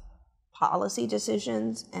of policy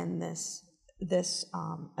decisions and this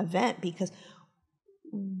event, because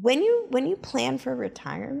when you plan for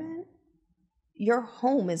retirement, your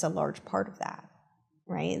home is a large part of that,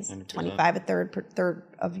 right? It's 25 a third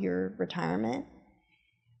of your retirement.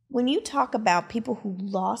 When you talk about people who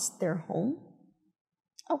lost their home,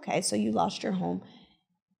 okay, so you lost your home,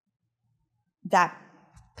 that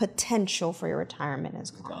potential for your retirement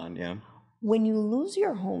is gone. Yeah. When you lose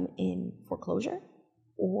your home in foreclosure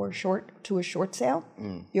or a short sale,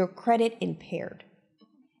 you're credit impaired.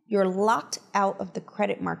 You're locked out of the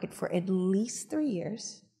credit market for at least 3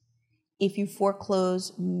 years. If you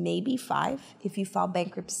foreclose, maybe 5. If you file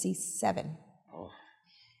bankruptcy, 7. Oh.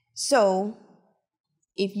 So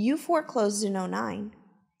if you foreclosed in 2009,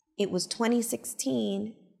 it was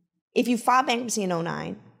 2016. If you file bankruptcy in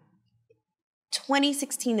 2009,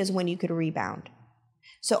 2016 is when you could rebound.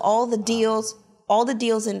 So all the deals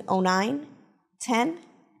in 2009, 10,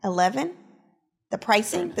 11, the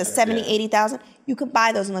pricing, the 70, 80,000, you could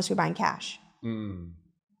buy those unless you're buying cash.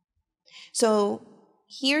 So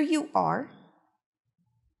here you are,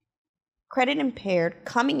 credit impaired,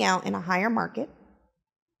 coming out in a higher market,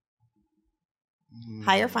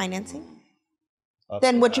 higher financing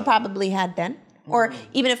than what you probably had then. Or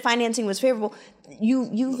even if financing was favorable,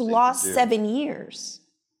 you've lost 7 years,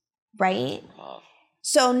 right?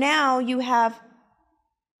 So now you have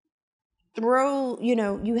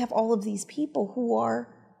all of these people who are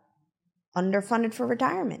underfunded for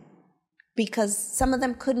retirement because some of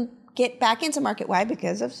them couldn't get back into market. Why?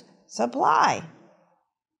 Because of supply.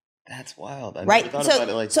 That's wild. I right? never thought about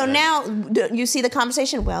it like so that. Now you see the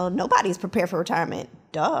conversation, well, nobody's prepared for retirement.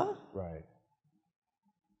 Duh. Right.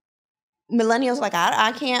 Millennials are like,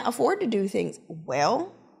 I can't afford to do things.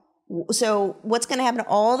 Well, so what's going to happen to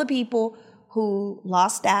all the people who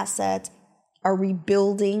lost assets, are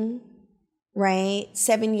rebuilding, right?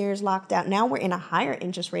 7 years locked out. Now we're in a higher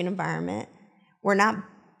interest rate environment. We're not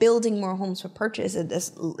building more homes for purchase. In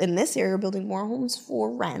this area, we're building more homes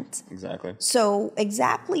for rent. Exactly. So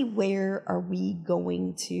exactly where are we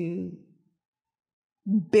going to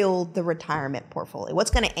build the retirement portfolio?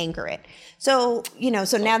 What's going to anchor it? So,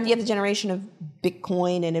 now you have the generation of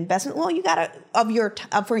Bitcoin and investment. Well, you got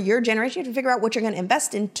to, for your generation, you have to figure out what you're going to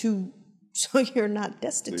invest into so you're not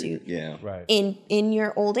destitute in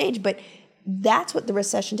your old age. But that's what the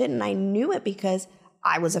recession did. And I knew it because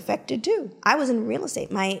I was affected too. I was in real estate.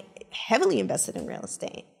 Heavily invested in real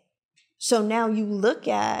estate. So now you look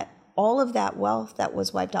at all of that wealth that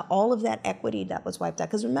was wiped out, all of that equity that was wiped out.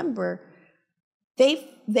 Because remember,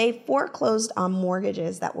 they foreclosed on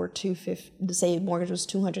mortgages that were $250,000, say mortgage was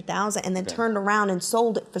 $200,000, and then turned around and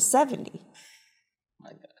sold it for $70,000.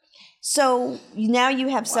 My God. So now you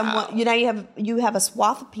have someone. You have a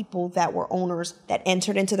swath of people that were owners that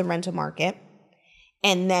entered into the rental market,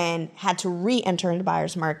 and then had to re-enter into the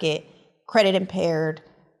buyer's market, credit impaired,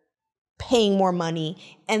 paying more money,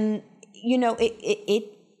 and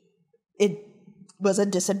it was a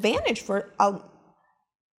disadvantage for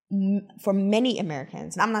many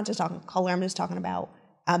Americans. And I'm not just talking color, I'm just talking about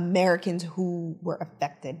Americans who were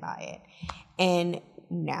affected by it. And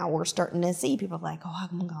now we're starting to see people like, oh,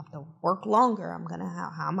 I'm going to have to work longer.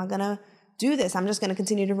 How am I going to do this? I'm just going to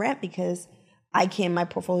continue to rent because my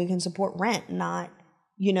portfolio can support rent, not,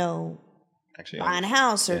 actually buying a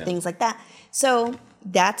house or things like that. So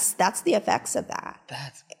that's the effects of that.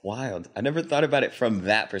 That's wild. I never thought about it from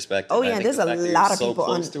that perspective. Oh yeah, there's a lot of so people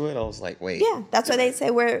close to it. I was like, wait. Yeah, that's why they say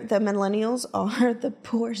the millennials are the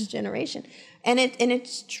poorest generation, and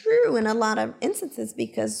it's true in a lot of instances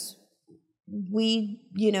because we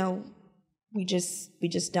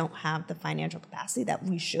just don't have the financial capacity that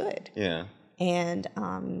we should. Yeah. And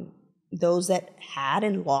those that had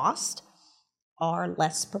and lost are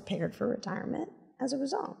less prepared for retirement as a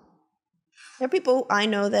result. There are people I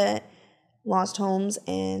know that lost homes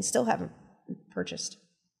and still haven't purchased.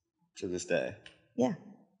 To this day. Yeah,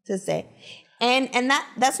 to this day. And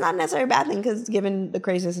that's not necessarily a bad thing because given the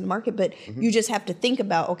craziness in the market, but you just have to think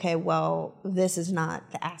about, okay, well, this is not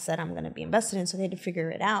the asset I'm going to be invested in, so they had to figure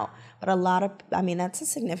it out. But that's a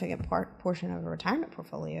significant portion of a retirement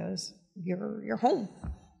portfolio is your home.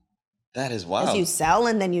 That is wild. As you sell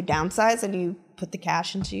and then you downsize and you put the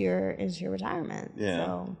cash into your retirement. Yeah.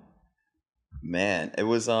 So. Man, it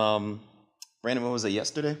was Brandon, when was it,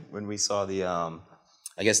 yesterday when we saw the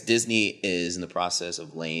I guess Disney is in the process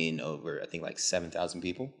of laying over, I think, like 7,000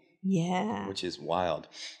 people. Yeah. Which is wild.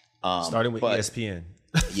 Starting with ESPN.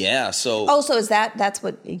 Yeah. So. Oh, so is that's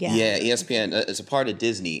what? Yeah. Yeah, ESPN is a part of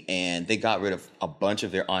Disney, and they got rid of a bunch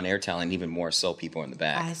of their on-air talent, and even more so people in the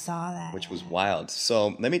back. I saw that. Which was wild.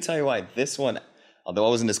 So let me tell you why this one, although I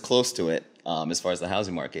wasn't as close to it as far as the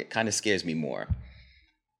housing market, kind of scares me more.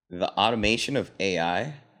 The automation of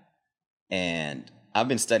AI, and I've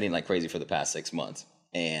been studying like crazy for the past 6 months,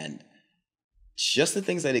 and just the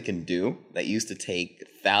things that it can do that used to take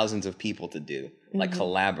thousands of people to do, like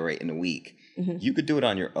collaborate in a week, you could do it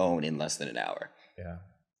on your own in less than an hour. Yeah.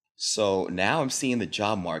 So now I'm seeing the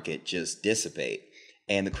job market just dissipate.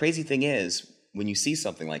 And the crazy thing is, when you see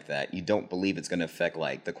something like that, you don't believe it's going to affect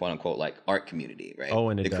like the quote unquote like art community, right? Oh,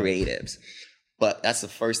 and the creatives. But that's the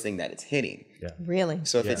first thing that it's hitting. Yeah. Really?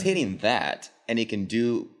 So if it's hitting that, and it can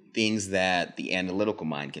do things that the analytical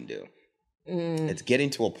mind can do, it's getting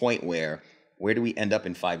to a point where do we end up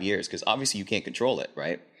in 5 years? Because obviously you can't control it,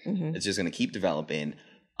 right? It's just going to keep developing.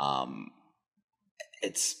 I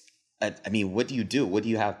mean, what do you do? What do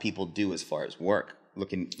you have people do as far as work,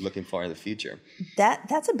 looking far in the future?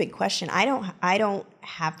 That's a big question. I don't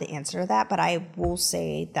have the answer to that, but I will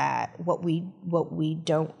say that what we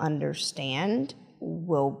don't understand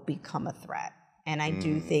will become a threat. And I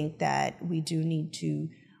do think that we do need to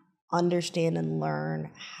understand and learn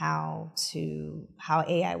how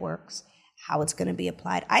AI works, how it's going to be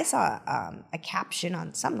applied. I saw a caption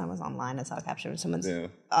on something that was online. I saw a caption on someone's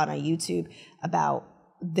on a YouTube about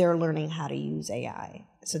they're learning how to use AI.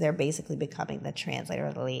 So they're basically becoming the translator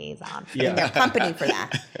or the liaison in their company for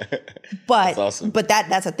that. But that's awesome. But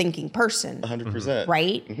that's a thinking person. 100%.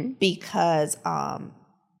 Right? Because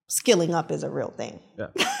skilling up is a real thing. Yeah.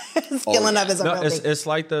 Skilling up is a real thing. It's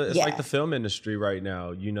like the film industry right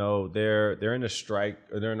now. You know, they're in a strike,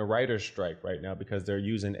 or they're in a writer's strike right now because they're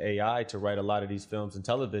using AI to write a lot of these films and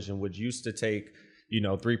television, which used to take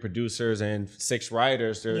 3 producers and 6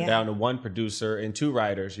 writers. They're down to 1 producer and 2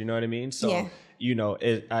 writers. You know what I mean? So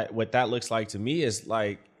what that looks like to me is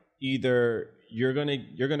like either you're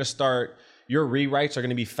gonna start, your rewrites are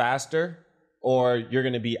gonna be faster, or you're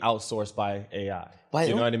gonna be outsourced by AI.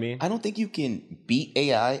 You know what I mean? I don't think you can beat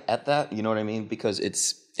AI at that. You know what I mean? Because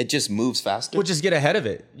it just moves faster. We'll just get ahead of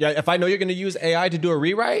it. Yeah. If I know you're gonna use AI to do a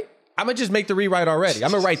rewrite, I'm gonna just make the rewrite already.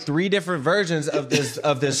 I'm gonna write 3 different versions of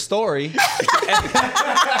this story.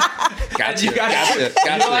 Gotcha. You don't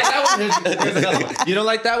like that one? Here's another one. You don't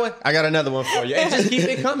like that one? I got another one for you. And just keep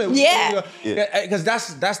it coming. Because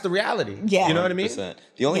that's the reality. Yeah. You know what I mean? 100%.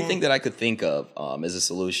 The only thing that I could think of as a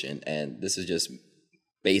solution, and this is just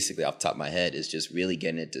basically off the top of my head, is just really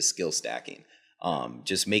getting into skill stacking.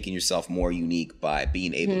 Just making yourself more unique by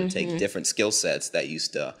being able to take different skill sets that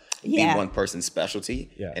used to be one person's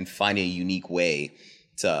specialty and finding a unique way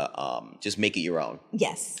to just make it your own.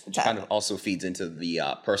 Yes. Which kind of also feeds into the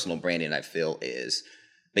personal branding, I feel, is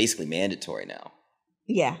basically mandatory now.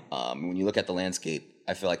 Yeah. When you look at the landscape,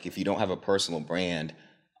 I feel like if you don't have a personal brand,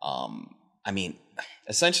 I mean,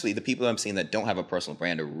 essentially the people I'm seeing that don't have a personal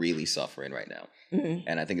brand are really suffering right now.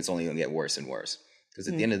 And I think it's only going to get worse and worse. Because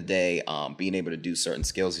at the end of the day, being able to do certain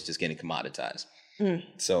skills is just getting commoditized.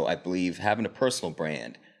 So I believe having a personal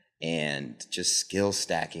brand and just skill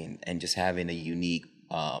stacking and just having a unique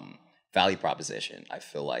value proposition, I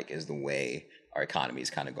feel like is the way our economy is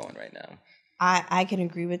kind of going right now. I can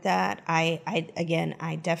agree with that.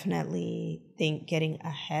 I definitely think getting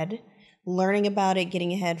ahead, learning about it,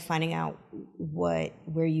 getting ahead, finding out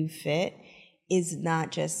where you fit is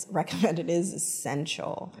not just recommended, it is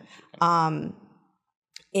essential.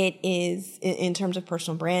 It is in terms of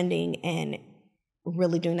personal branding and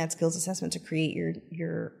really doing that skills assessment to create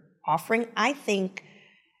your offering. I think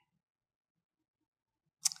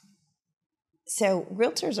so.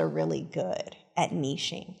 Realtors are really good at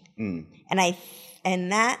niching,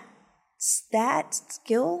 and that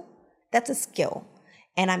skill, that's a skill,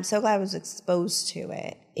 and I'm so glad I was exposed to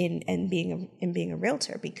it in being a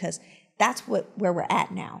realtor, because that's where we're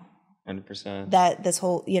at now. 100%. That this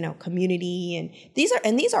whole community, and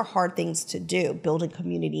these are hard things to do, building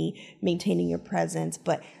community, maintaining your presence,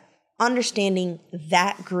 but understanding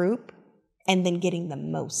that group and then getting the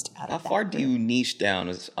most out of that. How far do you niche down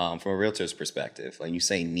as from a realtor's perspective? Like, you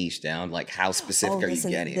say niche down, like how specific are you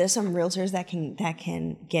getting? There's some realtors that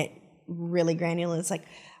can get really granular. It's like,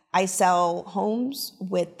 I sell homes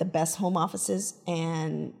with the best home offices,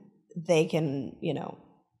 and they can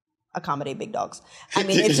accommodate big dogs. I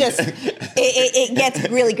mean, it's just it gets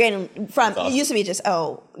really granular. From awesome. It used to be just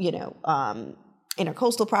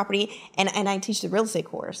intercoastal property, and I teach the real estate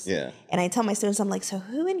course. Yeah. And I tell my students, I'm like, so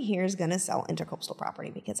who in here is gonna sell intercoastal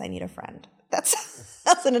property? Because I need a friend. That's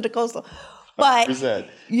house in a coastal. But,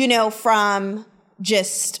 100%. From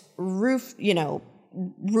just rooftop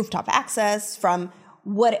access, from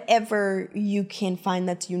whatever you can find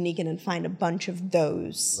that's unique, and then find a bunch of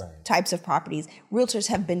those types of properties. Realtors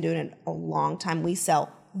have been doing it a long time. We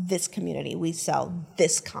sell this community, we sell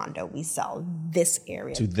this condo, we sell this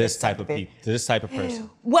area to this type of people, to this type of person.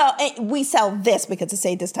 Well, we sell this because to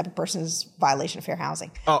say this type of person is violation of fair housing.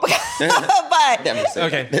 Oh, but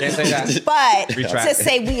okay, can't say that. But to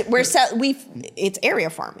say it's area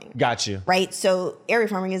farming. Got you. Right. So area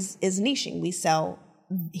farming is niching. We sell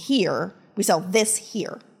here. We sell this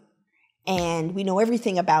here, and we know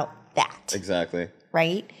everything about that. Exactly.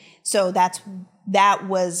 Right. So that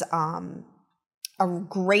was a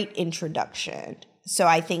great introduction. So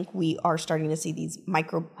I think we are starting to see these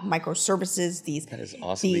microservices. That is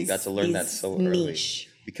awesome. You got to learn that so early,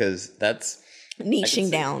 because that's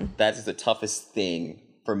niching down. That's the toughest thing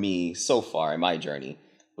for me so far in my journey,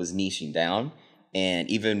 was niching down. And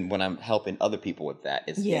even when I'm helping other people with that,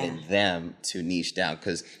 it's getting them to niche down,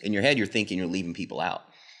 because in your head you're thinking you're leaving people out.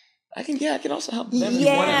 I can also help them.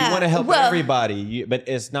 Yeah. You want to help everybody, but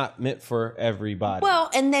it's not meant for everybody. Well,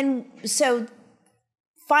 and then so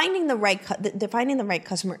finding the right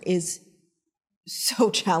customer is so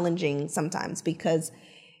challenging sometimes, because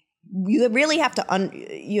you really have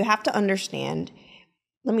to understand.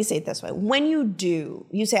 Let me say it this way: when you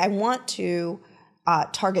say, I want to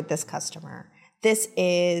target this customer. This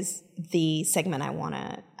is the segment I want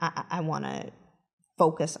to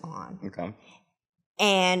focus on. Okay.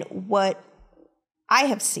 And what I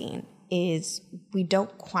have seen is we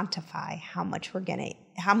don't quantify how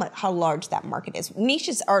large that market is.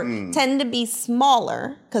 Niches tend to be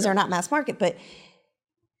smaller because they're not mass market, but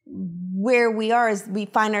where we are is we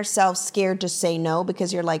find ourselves scared to say no,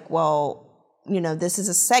 because you're like, well, this is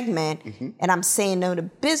a segment, and I'm saying no to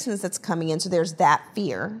business that's coming in. So there's that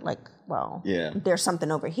fear, like, well, there's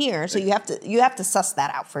something over here. So you have to suss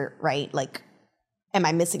that out right? Like, am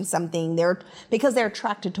I missing something? Because they're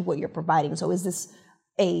attracted to what you're providing. So is this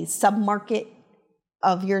a sub-market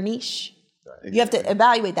of your niche? Exactly. You have to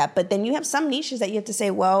evaluate that. But then you have some niches that you have to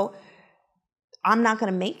say, well, I'm not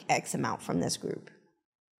going to make X amount from this group.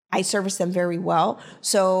 I service them very well.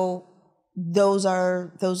 So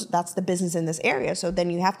that's the business in this area. So then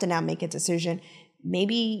you have to now make a decision.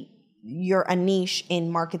 Maybe you're a niche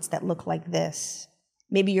in markets that look like this.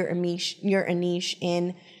 Maybe you're a niche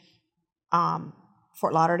in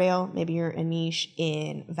Fort Lauderdale. Maybe you're a niche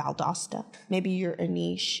in Valdosta. Maybe you're a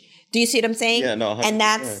niche. Do you see what I'm saying? Yeah, no.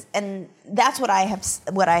 100%. And that's what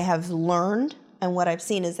I have learned, and what I've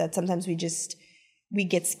seen is that sometimes we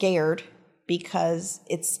get scared because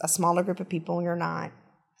it's a smaller group of people. You're not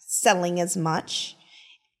selling as much.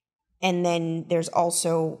 And then there's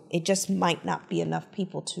also, it just might not be enough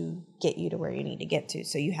people to get you to where you need to get to.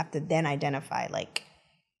 So you have to then identify like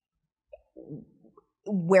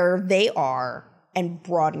where they are and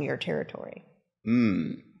broaden your territory.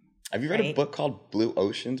 Have you read a book called Blue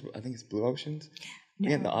Oceans? I think it's Blue Oceans. I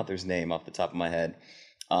forget the author's name off the top of my head.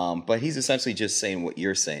 But he's essentially just saying what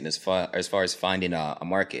you're saying as far as finding a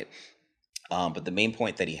market. But the main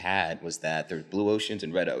point that he had was that there's blue oceans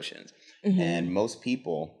and red oceans. And most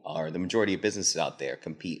people, or the majority of businesses out there,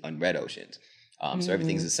 compete on red oceans. So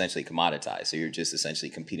everything's essentially commoditized. So you're just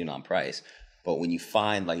essentially competing on price. But when you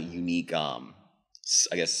find like a unique,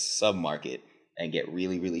 sub-market and get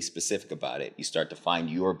really, really specific about it, you start to find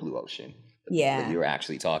your blue ocean that you're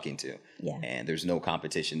actually talking to. Yeah. And there's no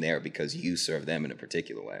competition there because you serve them in a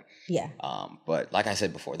particular way. Yeah. But like I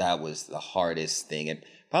said before, that was the hardest thing, and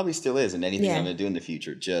probably still is in anything I'm going to do in the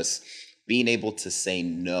future. Just being able to say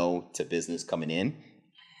no to business coming in.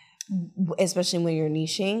 Especially when you're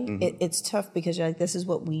niching, it's tough because you're like, this is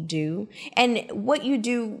what we do. And what you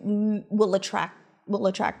do will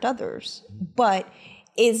attract others. But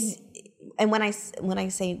when I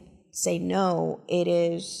say no, it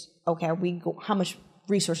is, okay, how much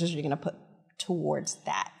resources are you going to put towards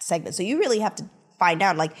that segment? So you really have to find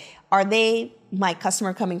out, like, are they my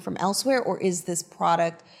customer coming from elsewhere, or is this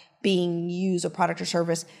product being used, or product or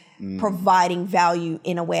service providing value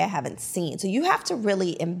in a way I haven't seen? So you have to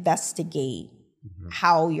really investigate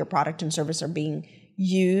how your product and service are being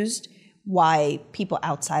used, why people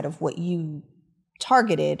outside of what you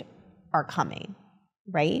targeted are coming,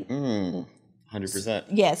 right? 100%.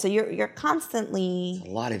 Yeah, so you're constantly... It's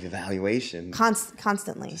a lot of evaluation.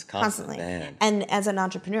 Constantly. Man. And as an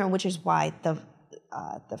entrepreneur, which is why the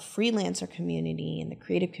freelancer community and the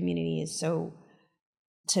creative community is so,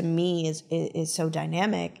 to me, is so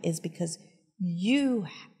dynamic, is because you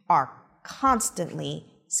are constantly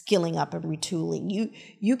skilling up and retooling.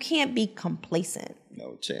 You can't be complacent.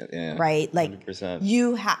 No chance. Yeah. Right? Like 100%.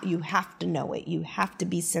 you have to know it. You have to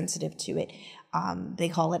be sensitive to it. They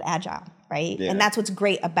call it agile, right? Yeah. And that's what's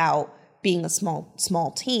great about being a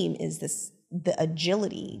small team is the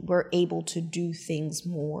agility. We're able to do things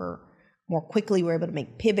more quickly. We're able to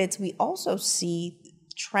make pivots. We also see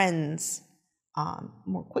trends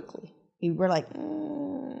more quickly. We're like,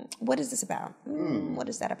 what is this about? What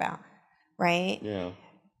is that about? Right? Yeah.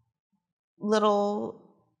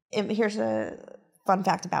 Here's a fun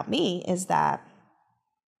fact about me is that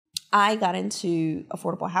I got into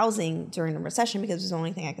affordable housing during the recession because it was the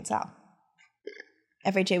only thing I could sell.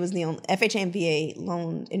 FHA and VA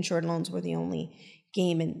insured loans were the only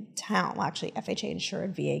game in town. Well, actually, FHA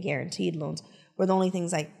insured, VA guaranteed loans were the only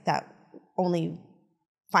things like that, only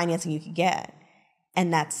financing you could get.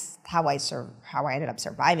 And that's how I ended up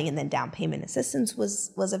surviving. And then down payment assistance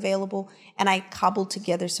was available. And I cobbled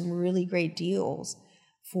together some really great deals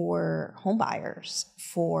for home buyers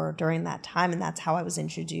during that time. And that's how I was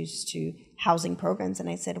introduced to housing programs. And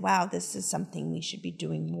I said, wow, this is something we should be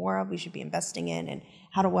doing more of. We should be investing in. And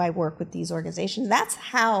how do I work with these organizations? That's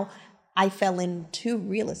how I fell into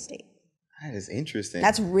real estate. That is interesting.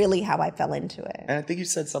 That's really how I fell into it. And I think you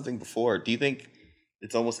said something before. Do you think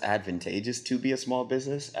it's almost advantageous to be a small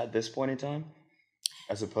business at this point in time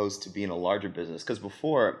as opposed to being a larger business? Because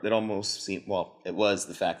before it almost seemed, it was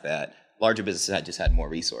the fact that larger businesses had more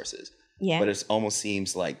resources. Yeah. But it almost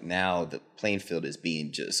seems like now the playing field is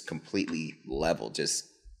being just completely level, just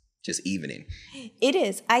evening. It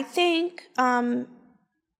is. I think, I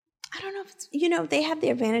don't know if it's, they have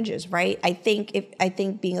their advantages, right? I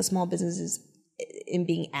think being a small business in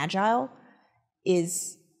being agile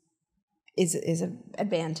is an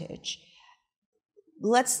advantage.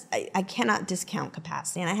 I cannot discount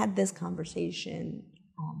capacity. And I had this conversation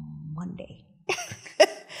on Monday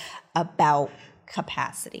about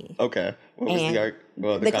capacity. Okay. What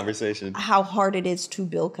was the conversation? How hard it is to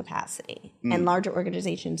build capacity. And larger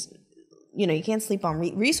organizations, you can't sleep on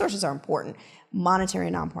resources are important. Monetary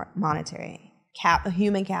and non-monetary,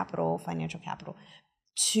 human capital, financial capital,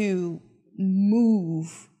 to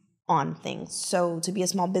move on things. So to be a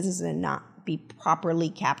small business and not be properly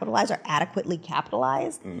capitalized or adequately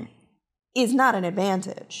capitalized is not an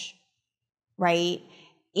advantage, right?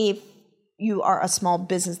 If you are a small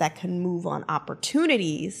business that can move on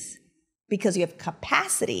opportunities because you have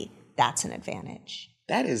capacity, that's an advantage.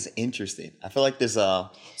 That is interesting. I feel like there's the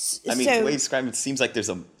way you describe it seems like there's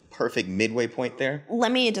a perfect midway point there.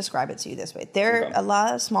 Let me describe it to you this way. There are a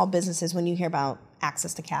lot of small businesses, when you hear about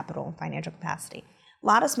access to capital, financial capacity, a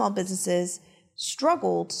lot of small businesses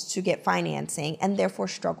struggled to get financing and therefore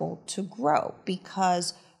struggle to grow,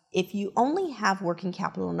 because if you only have working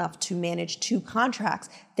capital enough to manage 2 contracts,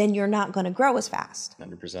 then you're not going to grow as fast.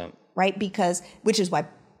 100%. Right? Which is why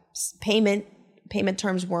payment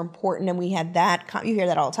terms were important, and we had that. You hear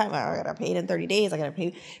that all the time. I got to pay it in 30 days. I got to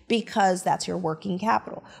pay, because that's your working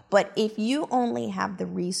capital. But if you only have the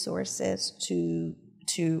resources to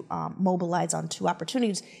mobilize on 2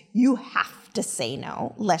 opportunities, you have to say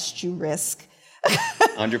no, lest you risk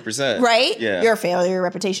 100%. Right? Yeah. Your failure, your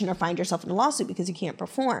reputation, or find yourself in a lawsuit because you can't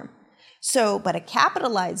perform. But a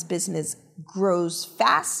capitalized business grows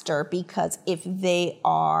faster because if they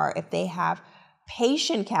have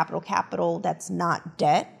patient capital that's not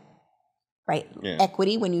debt, right? Yeah.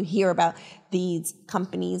 Equity. When you hear about these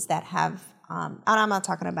companies that have, and I'm not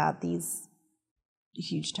talking about these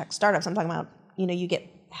huge tech startups. I'm talking about, you get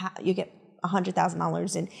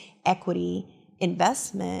 $100,000 in equity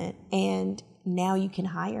investment, and now you can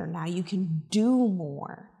hire. Now you can do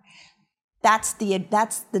more. That's the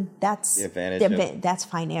advantage. That's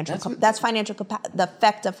financial. The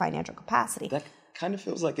effect of financial capacity. That kind of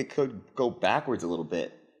feels like it could go backwards a little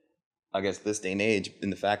bit, I guess, this day and age,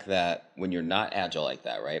 in the fact that when you're not agile like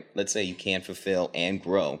that, right? Let's say you can fulfill and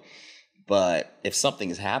grow, but if something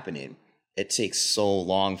is happening, it takes so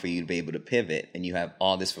long for you to be able to pivot, and you have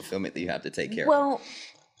all this fulfillment that you have to take care of. Well,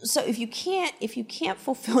 so if you can't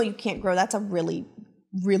fulfill, you can't grow. That's a really,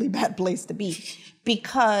 really bad place to be,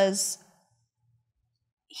 because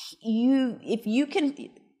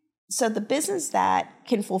so the business that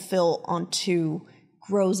can fulfill on 2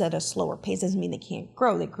 grows at a slower pace. Doesn't mean they can't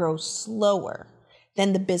grow. They grow slower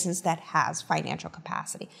than the business that has financial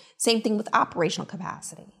capacity. Same thing with operational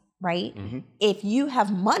capacity, right? Mm-hmm. If you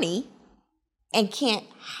have money and can't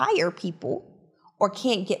hire people or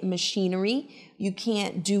can't get machinery, you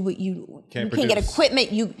can't do what you can't get equipment.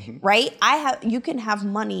 Right? You can have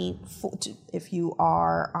money if you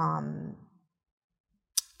are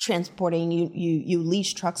transporting. You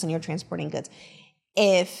lease trucks and you're transporting goods.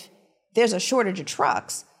 If there's a shortage of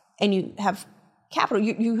trucks and you have capital.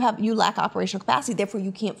 You lack operational capacity, therefore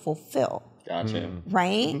you can't fulfill. Gotcha.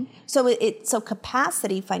 Right? So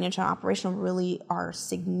capacity, financial and operational, really are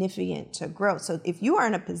significant to growth. So if you are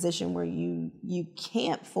in a position where you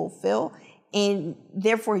can't fulfill, and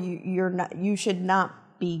therefore you should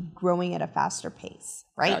not be growing at a faster pace,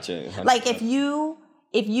 right? Gotcha. 100%. Like if you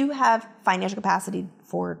have financial capacity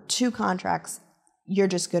for 2 contracts, you're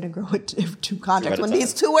just going to grow at 2 contracts. When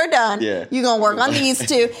these 2 are done, you're going to work on these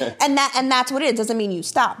 2, and that's what it is. Doesn't mean you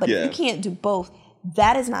stop, but if you can't do both,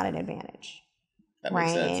 that is not an advantage. That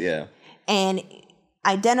makes sense, yeah. And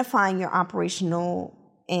identifying your operational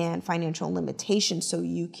and financial limitations so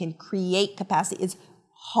you can create capacity is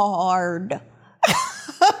hard.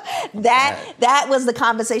 That was the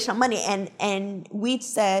conversation on money. And we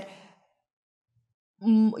said,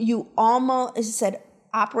 you almost said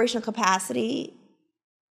operational capacity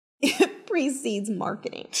precedes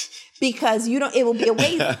marketing, because it will be a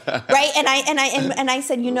waste, right? And I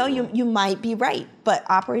said, you might be right, but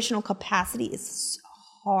operational capacity is so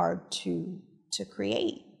hard to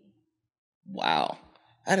create. Wow,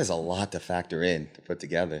 that is a lot to factor in, to put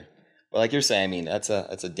together. But like you're saying, I mean, that's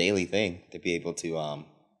a daily thing to be able to.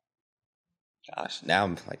 Gosh, now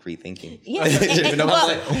I'm like rethinking. Yeah, and it's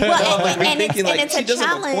she a does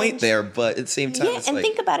have a point challenge there, but at the same time, and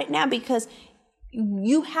think about it now, because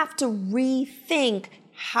you have to rethink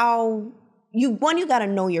how you got to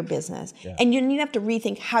know your business, and you have to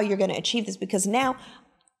rethink how you're going to achieve this, because now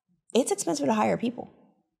it's expensive to hire people,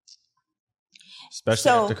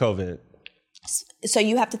 especially after COVID. So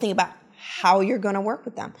you have to think about how you're going to work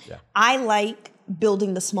with them. Yeah. I like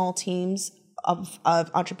building the small teams of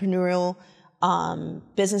entrepreneurial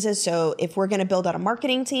businesses. So if we're going to build out a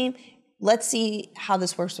marketing team, let's see how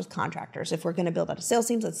this works with contractors. If we're going to build out a sales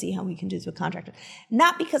team, let's see how we can do this with contractors.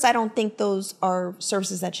 Not because I don't think those are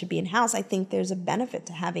services that should be in-house. I think there's a benefit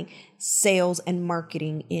to having sales and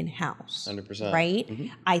marketing in-house. 100%. Right?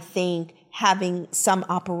 Mm-hmm. I think having some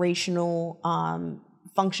operational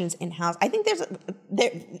functions in-house. I think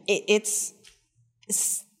it's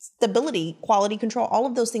stability, quality control, all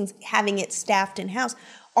of those things, having it staffed in-house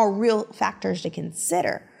are real factors to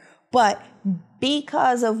consider. But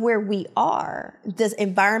because of where we are, this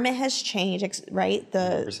environment has changed, right?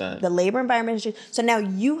 The labor environment has changed. So now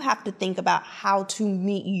you have to think about how to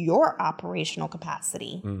meet your operational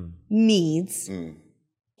capacity needs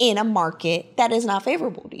in a market that is not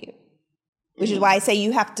favorable to you. Which is why I say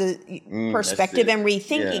you have to perspective and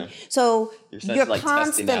rethinking. Yeah. So you're like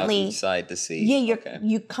constantly testing out each side to see. Yeah,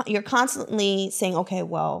 you're constantly saying, okay,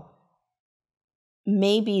 well,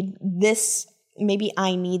 maybe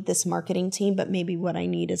I need this marketing team, but maybe what I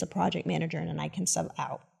need is a project manager, and I can sub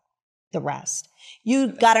out the rest. You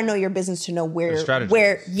got to know your business to know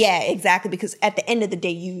where, yeah, exactly. Because at the end of the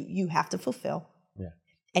day, you have to fulfill,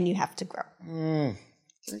 and you have to grow. Can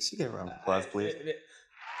you get a round of applause, please?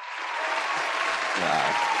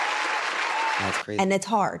 Wow, that's crazy. And it's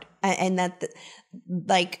hard, and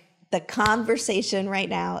the conversation right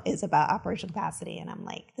now is about operational capacity, and I'm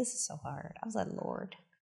like, this is so hard. I was like, Lord.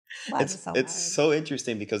 It's so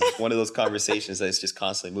interesting, because it's one of those conversations that is just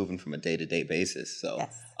constantly moving from a day-to-day basis. So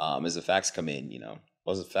as the facts come in,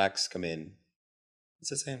 what's the facts come in? What's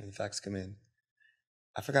the saying? The facts come in.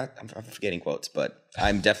 I forgot. I'm forgetting quotes, but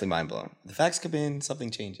I'm definitely mind blown. The facts come in,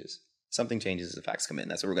 something changes. Something changes as the facts come in.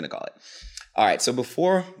 That's what we're going to call it. All right. So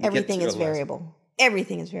before everything is variable.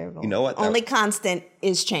 Everything is variable. You know what? Only constant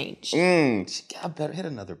is change. I better hit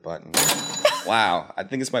another button. Wow. I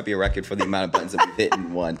think this might be a record for the amount of buttons that we've hit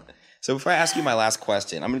in one. So before I ask you my last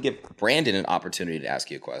question, I'm going to give Brandon an opportunity to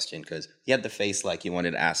ask you a question, because you had the face like you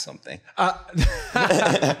wanted to ask something.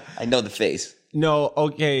 I know the face. No.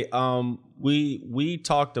 Okay. We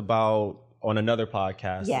talked about on another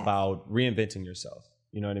podcast about reinventing yourself.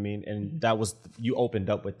 You know what I mean? And that was, you opened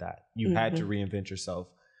up with that. You had to reinvent yourself.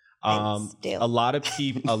 A lot of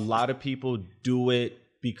people do it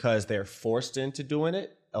because they're forced into doing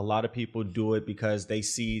it. A lot of people do it because they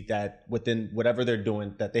see that within whatever they're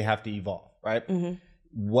doing that they have to evolve, right? I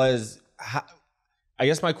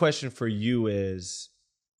guess my question for you is,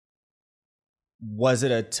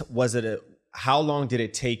 how long did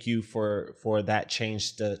it take you for that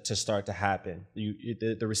change to start to happen?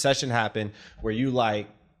 The recession happened. Were you like,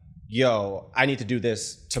 yo, I need to do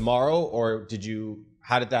this tomorrow? Or what did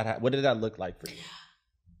that look like for you?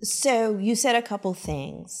 So you said a couple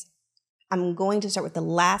things. I'm going to start with the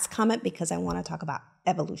last comment because I want to talk about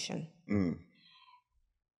evolution.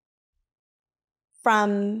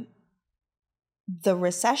 From the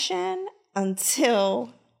recession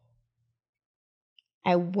until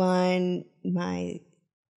I won my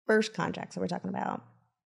first contract, so we're talking about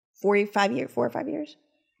 4 or 5 years.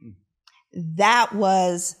 that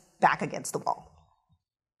was back against the wall.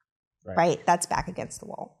 Right? That's back against the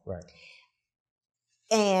wall. Right.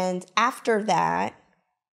 And after that,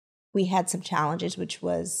 we had some challenges, which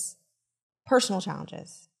was personal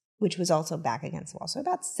challenges, which was also back against the wall. So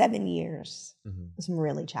about 7 years, some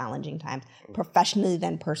really challenging times, professionally,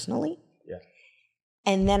 then personally. Yeah.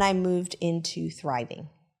 And then I moved into thriving.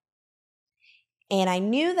 And I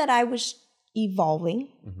knew that I was evolving,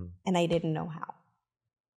 and I didn't know how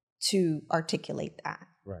to articulate that.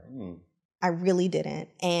 Right. I really didn't.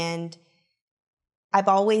 And I've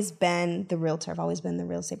always been the realtor. I've always been the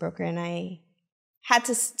real estate broker. And I had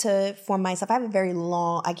to form myself.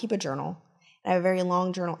 I keep a journal. And I have a very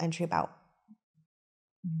long journal entry about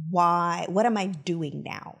what am I doing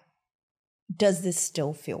now? Does this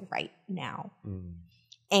still feel right now?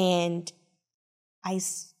 And I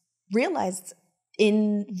realized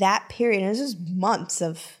in that period, and this is months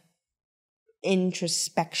of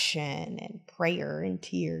introspection and prayer and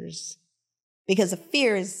tears, because the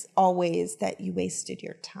fear is always that you wasted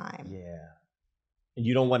your time. Yeah. And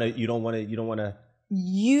you don't want to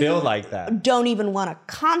feel like that. Don't even want to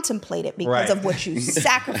contemplate it because of what you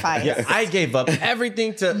sacrificed. Yeah, I gave up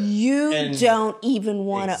everything to... You don't even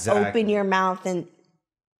want to open your mouth and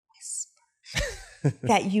whisper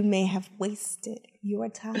that you may have wasted your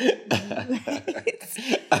time.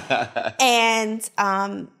 And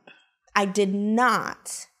I did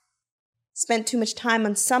not spend too much time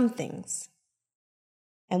on some things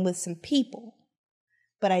and with some people,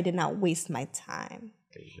 but I did not waste my time.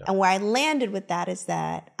 And where I landed with that is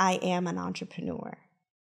that I am an entrepreneur.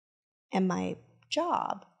 And my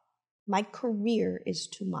job, my career is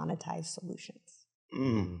to monetize solutions.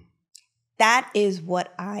 That is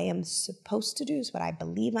what I am supposed to do, is what I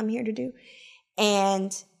believe I'm here to do.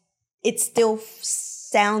 And it still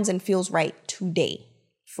sounds and feels right today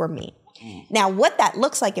for me. Now, what that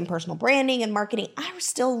looks like in personal branding and marketing, I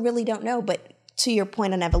still really don't know. But to your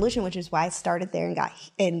point on evolution, which is why I started there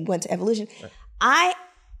and went to evolution, right. I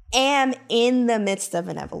am in the midst of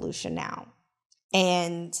an evolution now.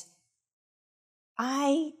 And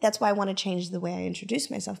that's why I want to change the way I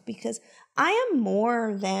introduce myself, because I am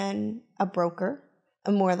more than a broker.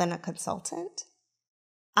 I'm more than a consultant.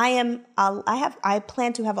 I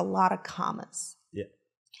plan to have a lot of commas. Yeah.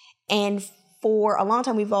 And for a long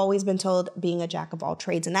time, we've always been told being a jack of all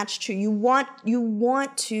trades, and that's true. You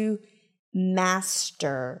want to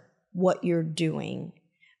master what you're doing,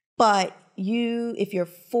 but if you're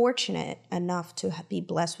fortunate enough to be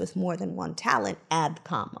blessed with more than one talent, add the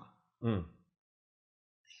comma.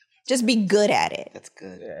 Just be good at it. That's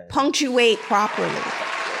good. Yeah. Punctuate properly.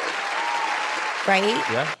 Right?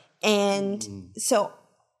 Yeah. And so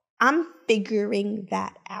I'm figuring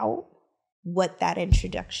that out, what that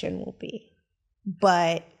introduction will be.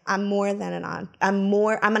 But I'm an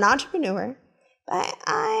entrepreneur, but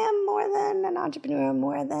I am more than an entrepreneur,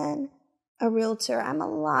 more than a realtor. I'm a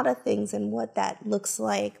lot of things, and what that looks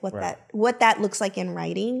like, what that looks like in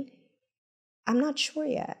writing, I'm not sure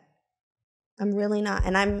yet. I'm really not.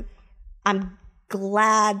 And I'm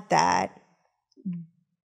glad that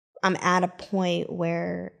I'm at a point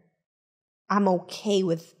where I'm okay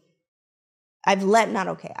with, I've let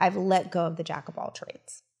go of the jack of all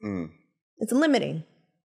trades. It's limiting.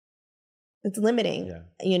 Yeah.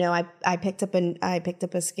 You know, I picked up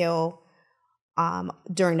a skill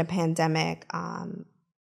during the pandemic.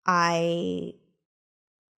 I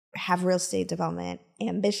have real estate development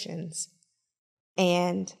ambitions,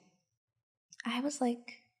 and I was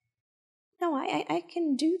like, no, I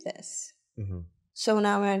can do this. So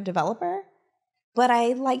now I'm a developer, but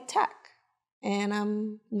I like tech, and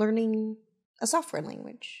I'm learning a software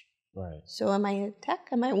language. Right. So am I a tech?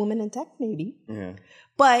 Am I a woman in tech? Maybe. Yeah.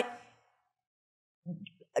 But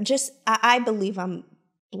I believe I'm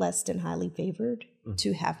blessed and highly favored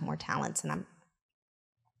to have more talents, and I'm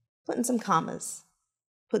putting some commas.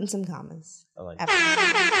 I like it. I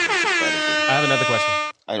have another question.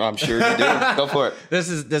 I'm sure you do. Go for it. This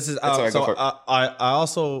is. I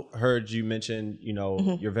also heard you mention,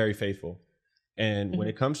 you're very faithful, and when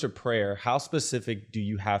it comes to prayer, how specific do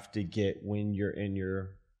you have to get when you're in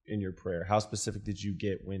your prayer? How specific did you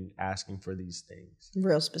get when asking for these things?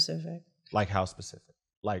 Real specific. Like how specific?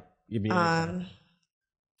 Like give me an example.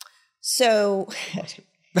 So.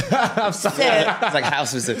 I'm sorry. It's like how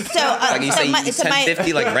specific. So like you say,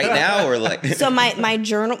 1050 like right now, or like. So my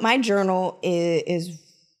journal is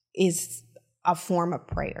a form of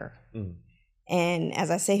prayer. And as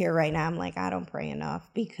I sit here right now, I'm like, I don't pray enough,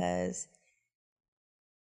 because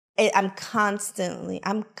I'm constantly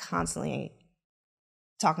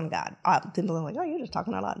talking to God. People are like, oh, you're just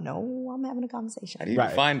talking a lot. No, I'm having a conversation. How do you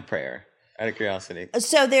define prayer? Out of curiosity.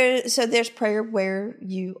 So there's prayer where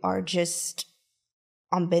you are just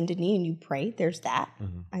on bended knee and you pray. There's that.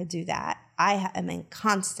 Mm-hmm. I do that. I am in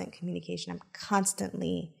constant communication. I'm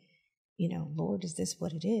constantly, Lord, is this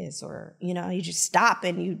what it is? Or, you just stop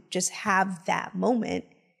and you just have that moment.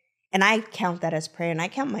 And I count that as prayer. And I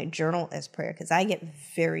count my journal as prayer because I get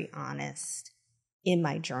very honest in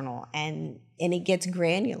my journal. And it gets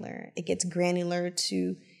granular. It gets granular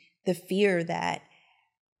to the fear that,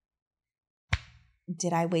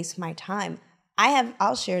 did I waste my time?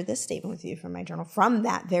 I'll share this statement with you from my journal from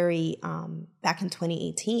that very, back in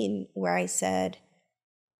 2018, where I said,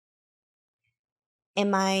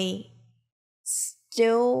 am I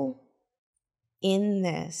still in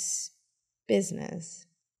this business?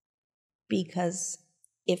 Because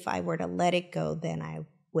if I were to let it go, then I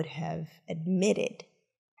would have admitted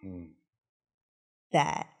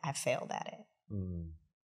that I failed at it.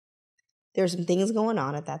 There's some things going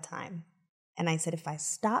on at that time. And I said, if I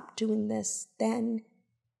stop doing this, then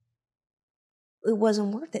it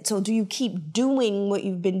wasn't worth it. So do you keep doing what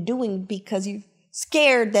you've been doing because you're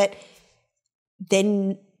scared that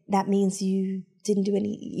then that means you didn't do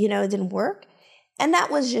any, it didn't work? And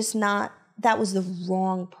that was the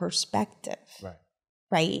wrong perspective. Right.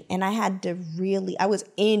 Right. And I had to I was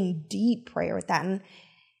in deep prayer with that. And,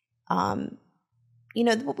 how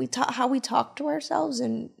we talk to ourselves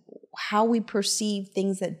and how we perceive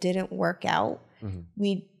things that didn't work out,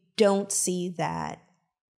 we don't see that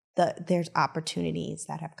there's opportunities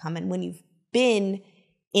that have come. And when you've been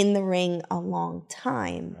in the ring a long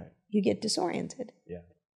time, you get disoriented. Yeah.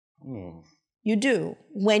 You do.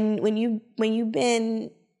 When you've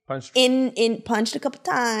been punched punched a couple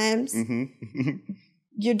times,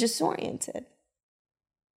 you're disoriented.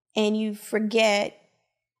 And you forget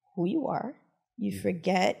who you are. You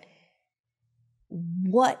forget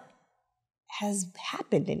what has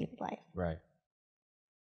happened in your life. Right.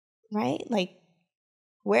 Right? Like,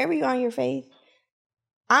 wherever you are in your faith,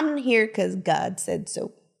 I'm here because God said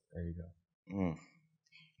so. There you go.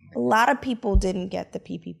 A lot of people didn't get the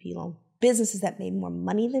PPP loan. Businesses that made more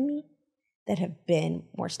money than me, that have been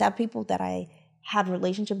more established, people that I had a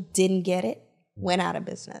relationship, didn't get it, went out of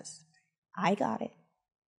business. I got it.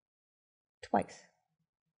 Twice.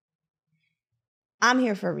 I'm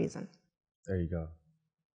here for a reason. There you go.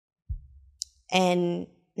 And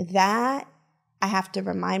that, I have to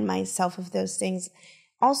remind myself of those things.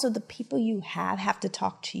 Also, the people you have to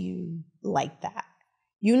talk to you like that.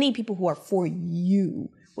 You need people who are for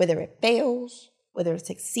you, whether it fails, whether it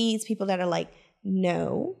succeeds, people that are like,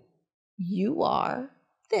 no, you are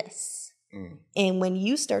this. And when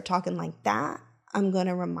you start talking like that, I'm going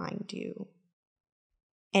to remind you.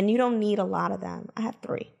 And you don't need a lot of them. I have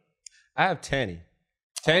 3. I have Tanny.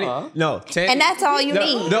 Tanny. And that's all you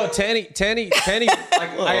need. No, Tanny.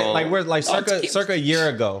 We're circa a year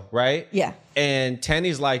ago, right? Yeah. And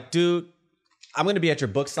Tanny's like, dude, I'm gonna be at your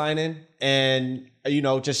book signing, and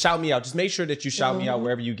just shout me out. Just make sure that you shout me out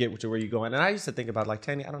wherever you get to where you're going. And I used to think about like,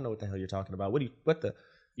 Tanny, I don't know what the hell you're talking about.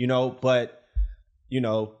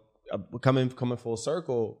 Coming full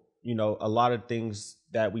circle, a lot of things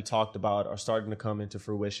that we talked about are starting to come into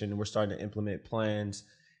fruition, and we're starting to implement plans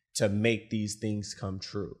to make these things come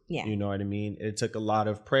true. Yeah. You know what I mean? It took a lot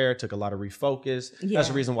of prayer, took a lot of refocus. Yeah. That's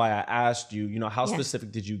the reason why I asked you, how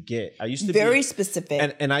specific did you get? I used to very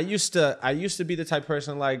specific. And I used to be the type of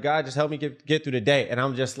person like, God, just help me get through the day. And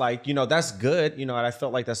I'm just like, that's good. And I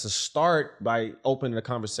felt like that's a start by opening a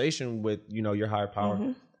conversation with, your higher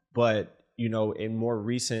power. But, in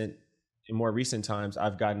more recent times,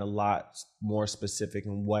 I've gotten a lot more specific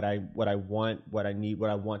in what I want, what I need, what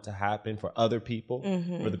I want to happen for other people,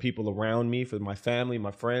 for the people around me, for my family,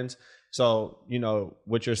 my friends. So,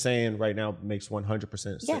 what you're saying right now makes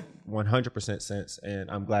 100% sense. And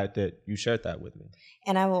I'm glad that you shared that with me.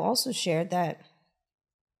 And I will also share that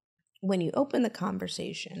when you open the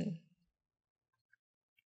conversation,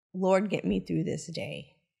 Lord, get me through this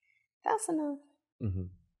day. That's enough.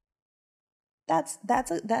 That's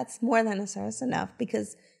more than that's enough,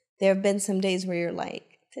 because there have been some days where you're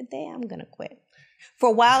like, today I'm going to quit. For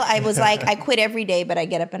a while, I was like, I quit every day, but I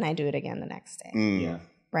get up and I do it again the next day. Yeah.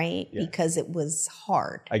 Right? Yeah. Because it was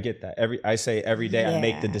hard. I get that. Every day I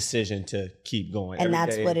make the decision to keep going. And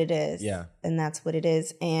that's what it is. Yeah. And that's what it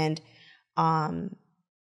is. And,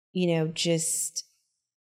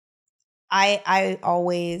 I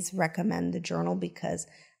always recommend the journal, because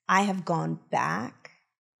I have gone back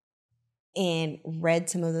and read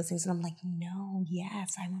some of those things, and I'm like, no,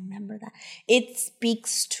 yes, I remember that. It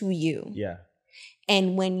speaks to you. Yeah.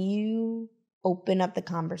 And when you open up the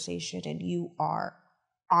conversation and you are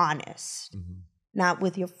honest not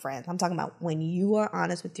with your friends. I'm talking about when you are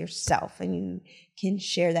honest with yourself and you can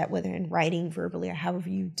share that, whether in writing, verbally, or however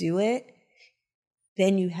you do it,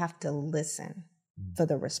 then you have to listen for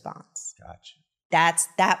the response. Gotcha.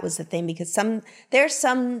 That was the thing, because there's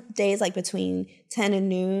some days like between 10 and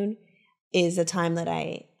noon is a time that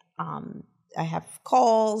I have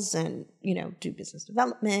calls and, do business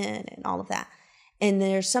development and all of that. And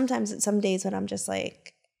there's sometimes some days when I'm just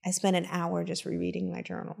like, I spend an hour just rereading my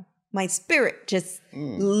journal. My spirit just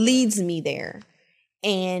leads me there.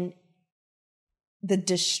 And the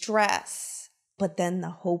distress, but then the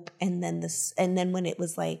hope, and then when it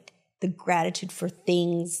was like the gratitude for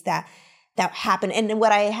things that happened. And then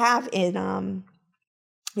what I have in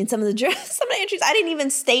some of the entries, I didn't even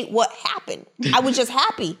state what happened. I was just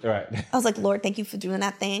happy. Right. I was like, Lord, thank you for doing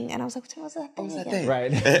that thing. And I was like, what was that thing? What was that thing?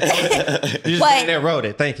 Right. You just went there and wrote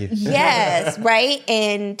it. Thank you. Yes, right.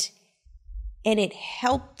 And it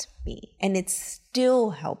helped me, and it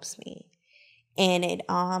still helps me. And it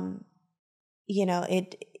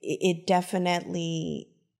definitely,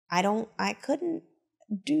 I couldn't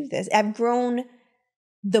do this. I've grown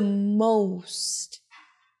the most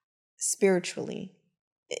spiritually.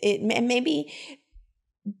 And maybe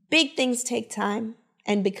big things take time,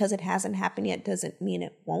 and because it hasn't happened yet doesn't mean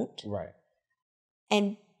it won't. Right.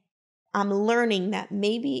 And I'm learning that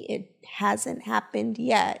maybe it hasn't happened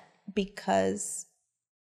yet because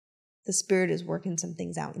the Spirit is working some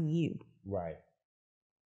things out in you. Right.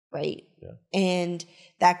 Right. Yeah. And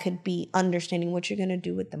that could be understanding what you're going to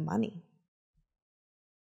do with the money.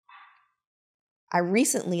 I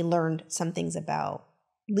recently learned some things about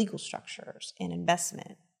legal structures and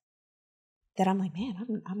investment that I'm like, man,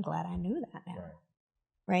 I'm glad I knew that now.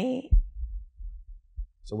 Right.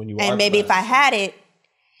 So when you and maybe if I had it,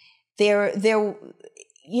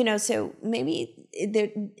 so maybe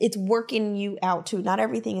it's working you out too. Not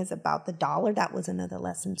everything is about the dollar. That was another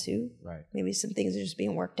lesson too. Right. Maybe some things are just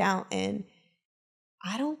being worked out, and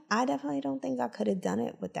I definitely don't think I could have done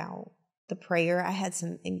it without the prayer. I had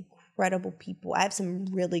some incredible people. I have some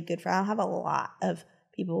really good friends. I don't have a lot of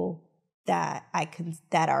people that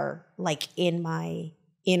that are like in my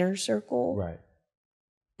inner circle. Right.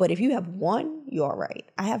 But if you have one, you're all right.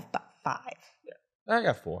 I have about 5. Yeah. I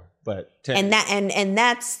got 4, but 10. And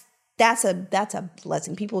that's a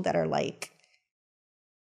blessing. People that are like,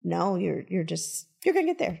 no, you're gonna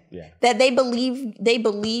get there. Yeah. That they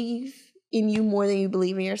believe in you more than you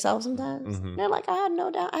believe in yourself sometimes. Mm-hmm. They're like, I had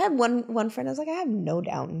no doubt. I had one friend, I was like, I have no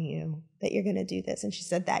doubt in you that you're gonna do this. And she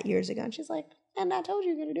said that years ago. And she's like, and I told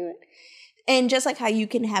you you're gonna do it. And just like how you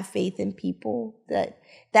can have faith in people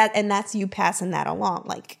and that's you passing that along.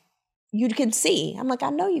 Like you can see, I'm like, I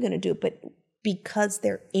know you're gonna do it, but because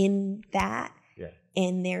they're in that,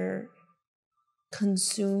 and they're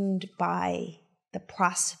consumed by the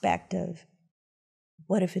prospect of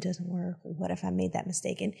what if it doesn't work? What if I made that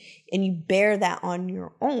mistake? And you bear that on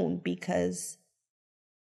your own because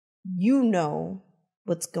you know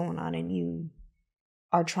what's going on, and you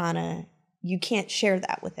can't share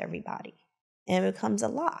that with everybody. And it becomes a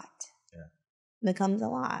lot. Yeah. It becomes a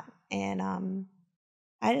lot. And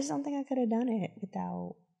I just don't think I could have done it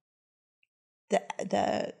without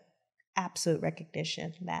the absolute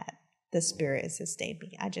recognition that the Spirit has sustained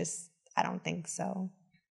me. I don't think so.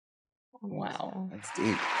 Wow, that's deep.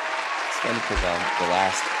 It's funny because the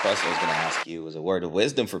last question I was going to ask you was a word of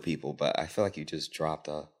wisdom for people, but I feel like you just dropped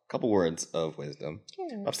a couple words of wisdom.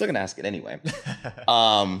 Yeah. I'm still going to ask it anyway.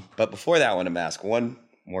 But before that, I want to ask one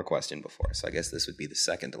more question before. So I guess this would be the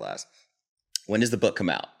second to last. When does the book come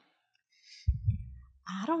out?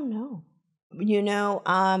 I don't know.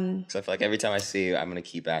 So I feel like every time I see you, I'm going to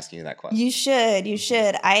keep asking you that question. You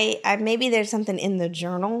should. I maybe there's something in the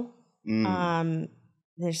journal.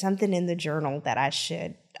 There's something in the journal that I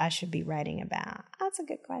should be writing about. That's a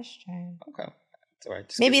good question. Okay. That's all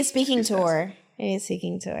right. Maybe a speaking tour. Maybe a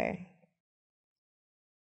speaking tour.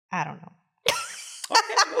 I don't know.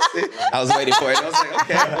 Okay, we'll see. I was waiting for it. I was like,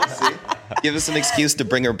 okay, we'll see. Give us an excuse to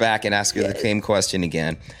bring her back and ask her the same question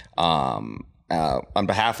again. On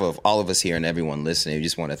behalf of all of us here and everyone listening, we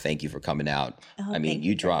just want to thank you for coming out. I mean,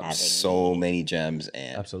 you dropped so many gems,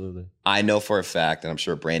 and absolutely, I know for a fact, and I'm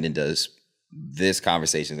sure Brandon does, this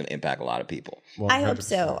conversation is going to impact a lot of people. 100%. I hope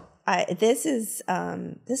so. This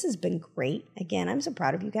has been great. Again, I'm so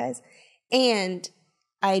proud of you guys, and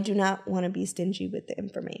I do not want to be stingy with the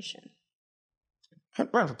information.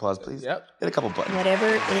 Round of applause, please. Yep. Hit a couple buttons. Whatever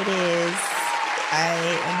it is,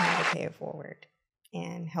 I am here to pay it forward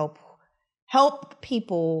and help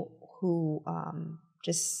people who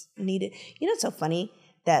just need it. It's so funny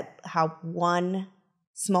that how one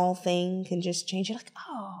small thing can just change. You're like,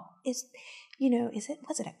 oh,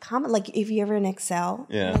 was it a comma? Like if you're ever in Excel,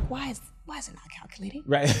 you're like, why is it not calculating?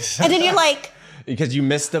 Right. And then you're like, because you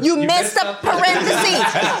missed the parentheses.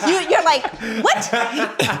 You're like, what?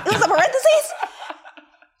 It was a parentheses?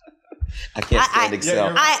 I can't stand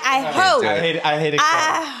Excel. I hope. I hate Excel.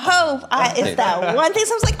 I hope it's that one thing.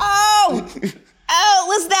 So I was like,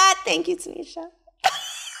 was that? Thank you, Teneshia.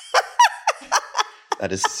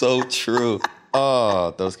 That is so true.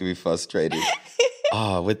 Oh, those can be frustrating.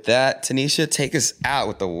 Oh, with that, Teneshia, take us out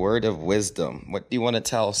with a word of wisdom. What do you want to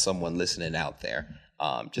tell someone listening out there?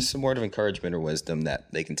 Just some word of encouragement or wisdom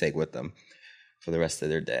that they can take with them for the rest of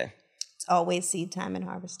their day. It's always seed time and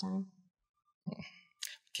harvest time.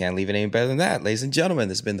 Can't leave it any better than that. Ladies and gentlemen,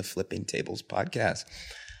 this has been the Flipping Tables Podcast.